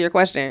gonna answer your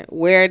question.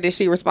 Where did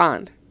she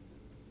respond?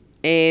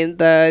 In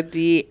the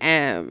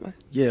DM.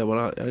 Yeah,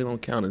 but I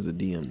don't count as a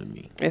DM to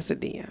me. It's a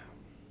DM.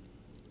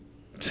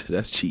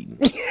 That's cheating.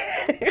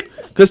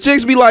 Because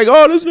chicks be like,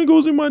 oh, this nigga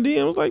was in my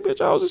DM. I was like,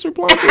 bitch, I was just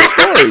replying to a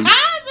story.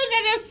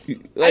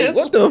 Like,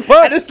 what the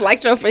fuck? I just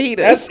liked your fajitas.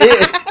 That's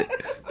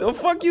it. The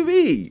fuck you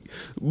mean?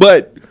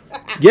 But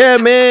yeah,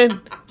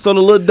 man. So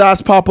the little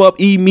dots pop up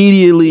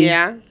immediately.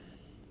 Yeah.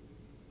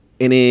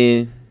 And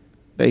then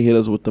they hit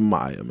us with the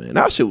Maya, man.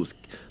 That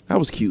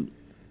was cute.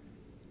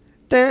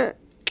 Dun,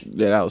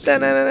 Yeah, that was dun,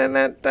 cute. dun,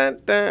 dun,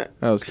 dun, dun.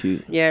 That was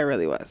cute. Yeah, it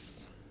really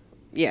was.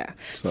 Yeah.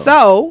 So-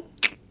 So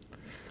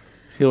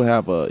He'll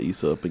have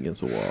Issa up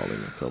against a wall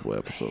in a couple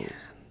episodes.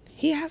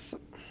 he has.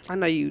 I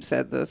know you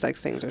said the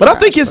sex things are But I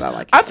trash, think it's but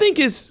like I it. think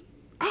it's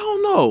I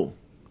don't know.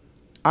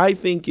 I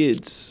think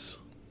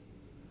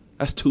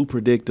that's too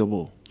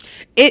predictable.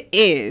 It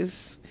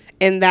is,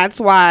 and that's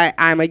why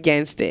I'm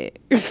against it.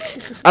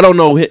 I don't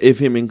know if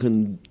him and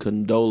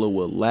Condola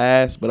will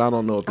last, but I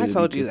don't know if I it'll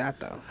told be you good. that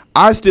though.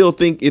 I still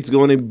think it's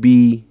going to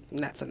be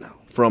That's a no.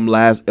 from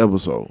last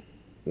episode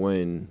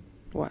when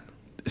What?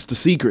 it's the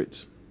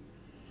secrets.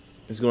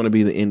 It's going to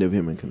be the end of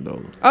him and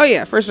Condola. Oh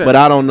yeah, for sure. But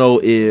I don't know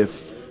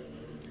if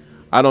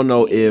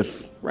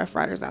Rough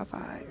Riders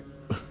outside.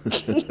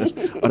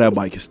 oh, that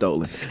bike is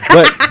stolen.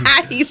 But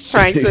He's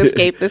trying to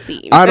escape the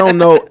scene. I don't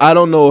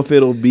know if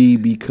it'll be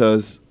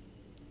because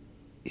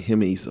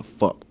him and Issa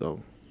fuck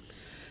though.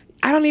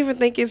 I don't even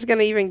think it's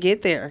gonna even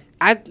get there.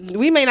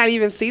 We may not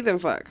even see them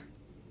fuck.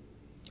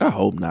 I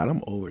hope not.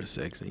 I'm over the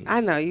sex scene. I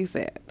know you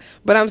said,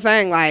 but I'm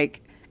saying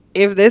like,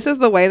 if this is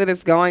the way that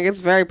it's going, it's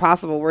very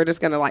possible we're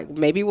just gonna like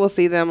maybe we'll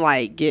see them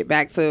like get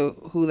back to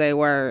who they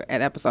were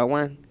at episode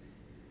 1.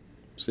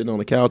 Sitting on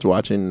the couch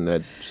watching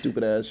that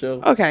stupid ass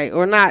show. Okay,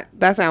 or not.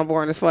 That sounds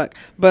boring as fuck.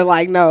 But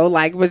like no,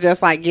 like we're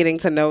just like getting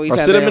to know each Or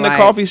other. sit him in the like,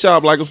 coffee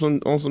shop like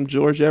on some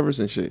George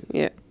Jefferson shit.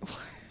 Yeah.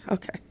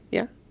 Okay.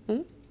 Yeah.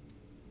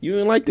 You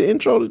didn't like the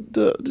intro to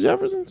the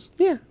Jeffersons?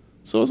 Yeah.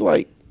 So it's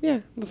like, Yeah.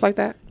 Just like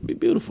that. be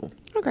beautiful.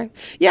 Okay.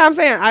 Yeah, I'm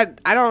saying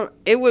I don't.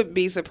 It would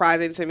be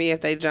surprising to me if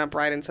they jump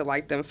right into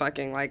like them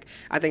fucking. Like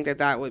I think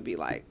that would be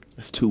like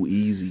It's too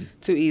easy.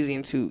 too easy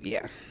and too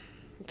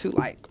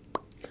like.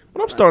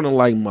 But I'm starting to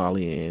like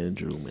Molly and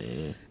Andrew,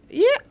 man.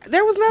 Yeah,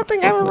 there was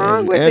nothing ever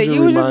wrong with Andrew it.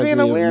 You was just reminds being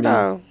a me of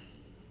weirdo.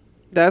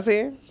 Does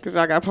he? Because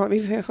y'all got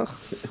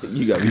ponytails.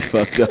 You got me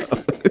fucked up.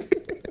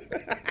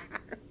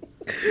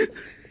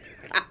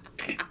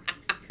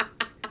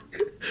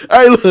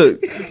 Hey,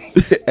 look.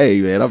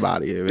 Hey, man, I'm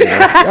out of here, man.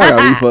 Y'all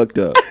got me fucked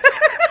up.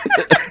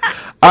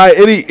 All right,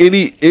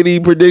 any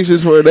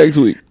predictions for next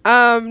week?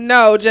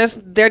 No, just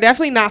they're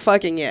definitely not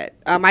fucking yet.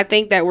 I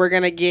think that we're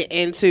gonna get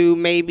into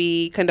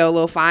maybe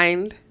Condolo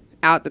find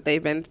out that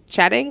they've been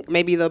chatting.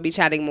 Maybe they'll be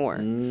chatting more.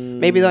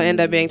 Maybe they'll end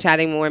up being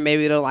chatting more.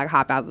 Maybe they'll like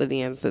hop out the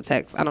DMs to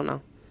text. I don't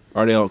know.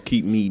 Or they'll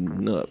keep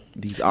meeting up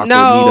these awkward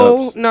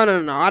meetups.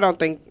 No. I don't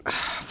think.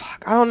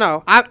 Fuck. I don't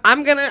know.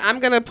 I'm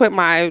gonna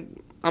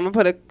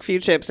put a few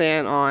chips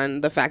in on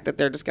the fact that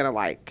they're just gonna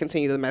like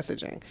continue the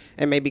messaging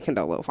and maybe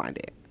Condolo will find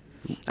it.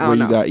 Where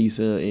you got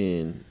Issa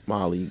and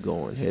Molly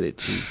headed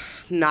to?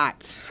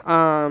 Not.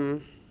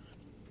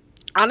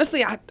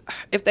 Honestly,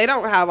 if they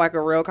don't have like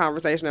a real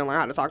conversation and learn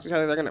how to talk to each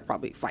other, they're gonna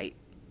probably fight.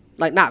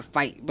 Like not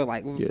fight, but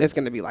like it's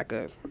gonna be like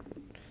a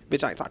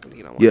bitch. I ain't talking to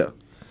you no more. Yeah,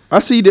 I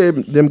see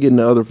them getting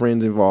the other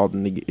friends involved,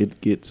 and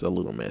it gets a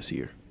little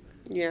messier.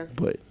 Yeah,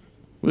 but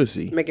we'll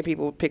see. Making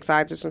people pick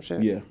sides or some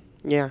shit. Yeah.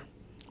 Yeah.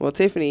 Well,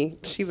 Tiffany,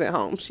 she's at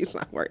home. She's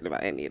not worried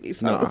about any of these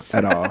hoes. Nah,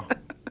 at all.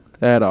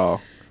 At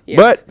all. Yeah.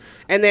 But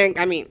and then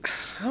I mean,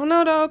 I don't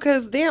know though,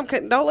 cause damn,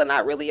 Condola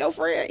not really your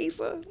friend,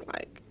 Issa.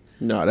 Like,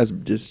 no, that's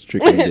just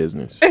strictly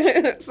business.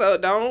 So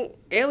don't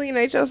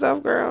alienate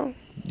yourself, girl.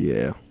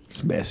 Yeah,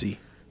 it's messy.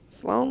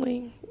 It's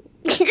lonely.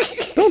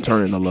 Don't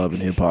turn into love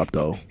and hip hop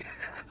though.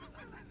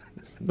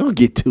 Don't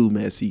get too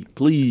messy,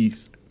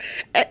 please.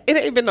 It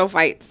ain't been no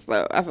fights,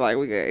 so I feel like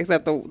we good.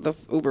 Except the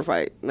Uber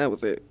fight. That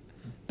was it.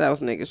 That was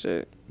nigga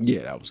shit.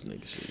 Yeah, that was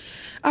nigga shit.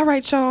 All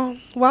right, y'all.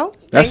 Well,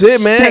 that's it,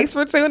 man. Thanks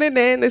for tuning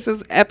in. This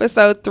is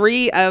episode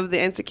 3 of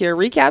the Insecure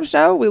Recap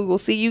Show. We will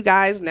see you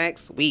guys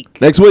next week.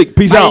 Next week.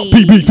 Peace out.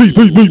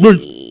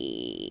 Peace.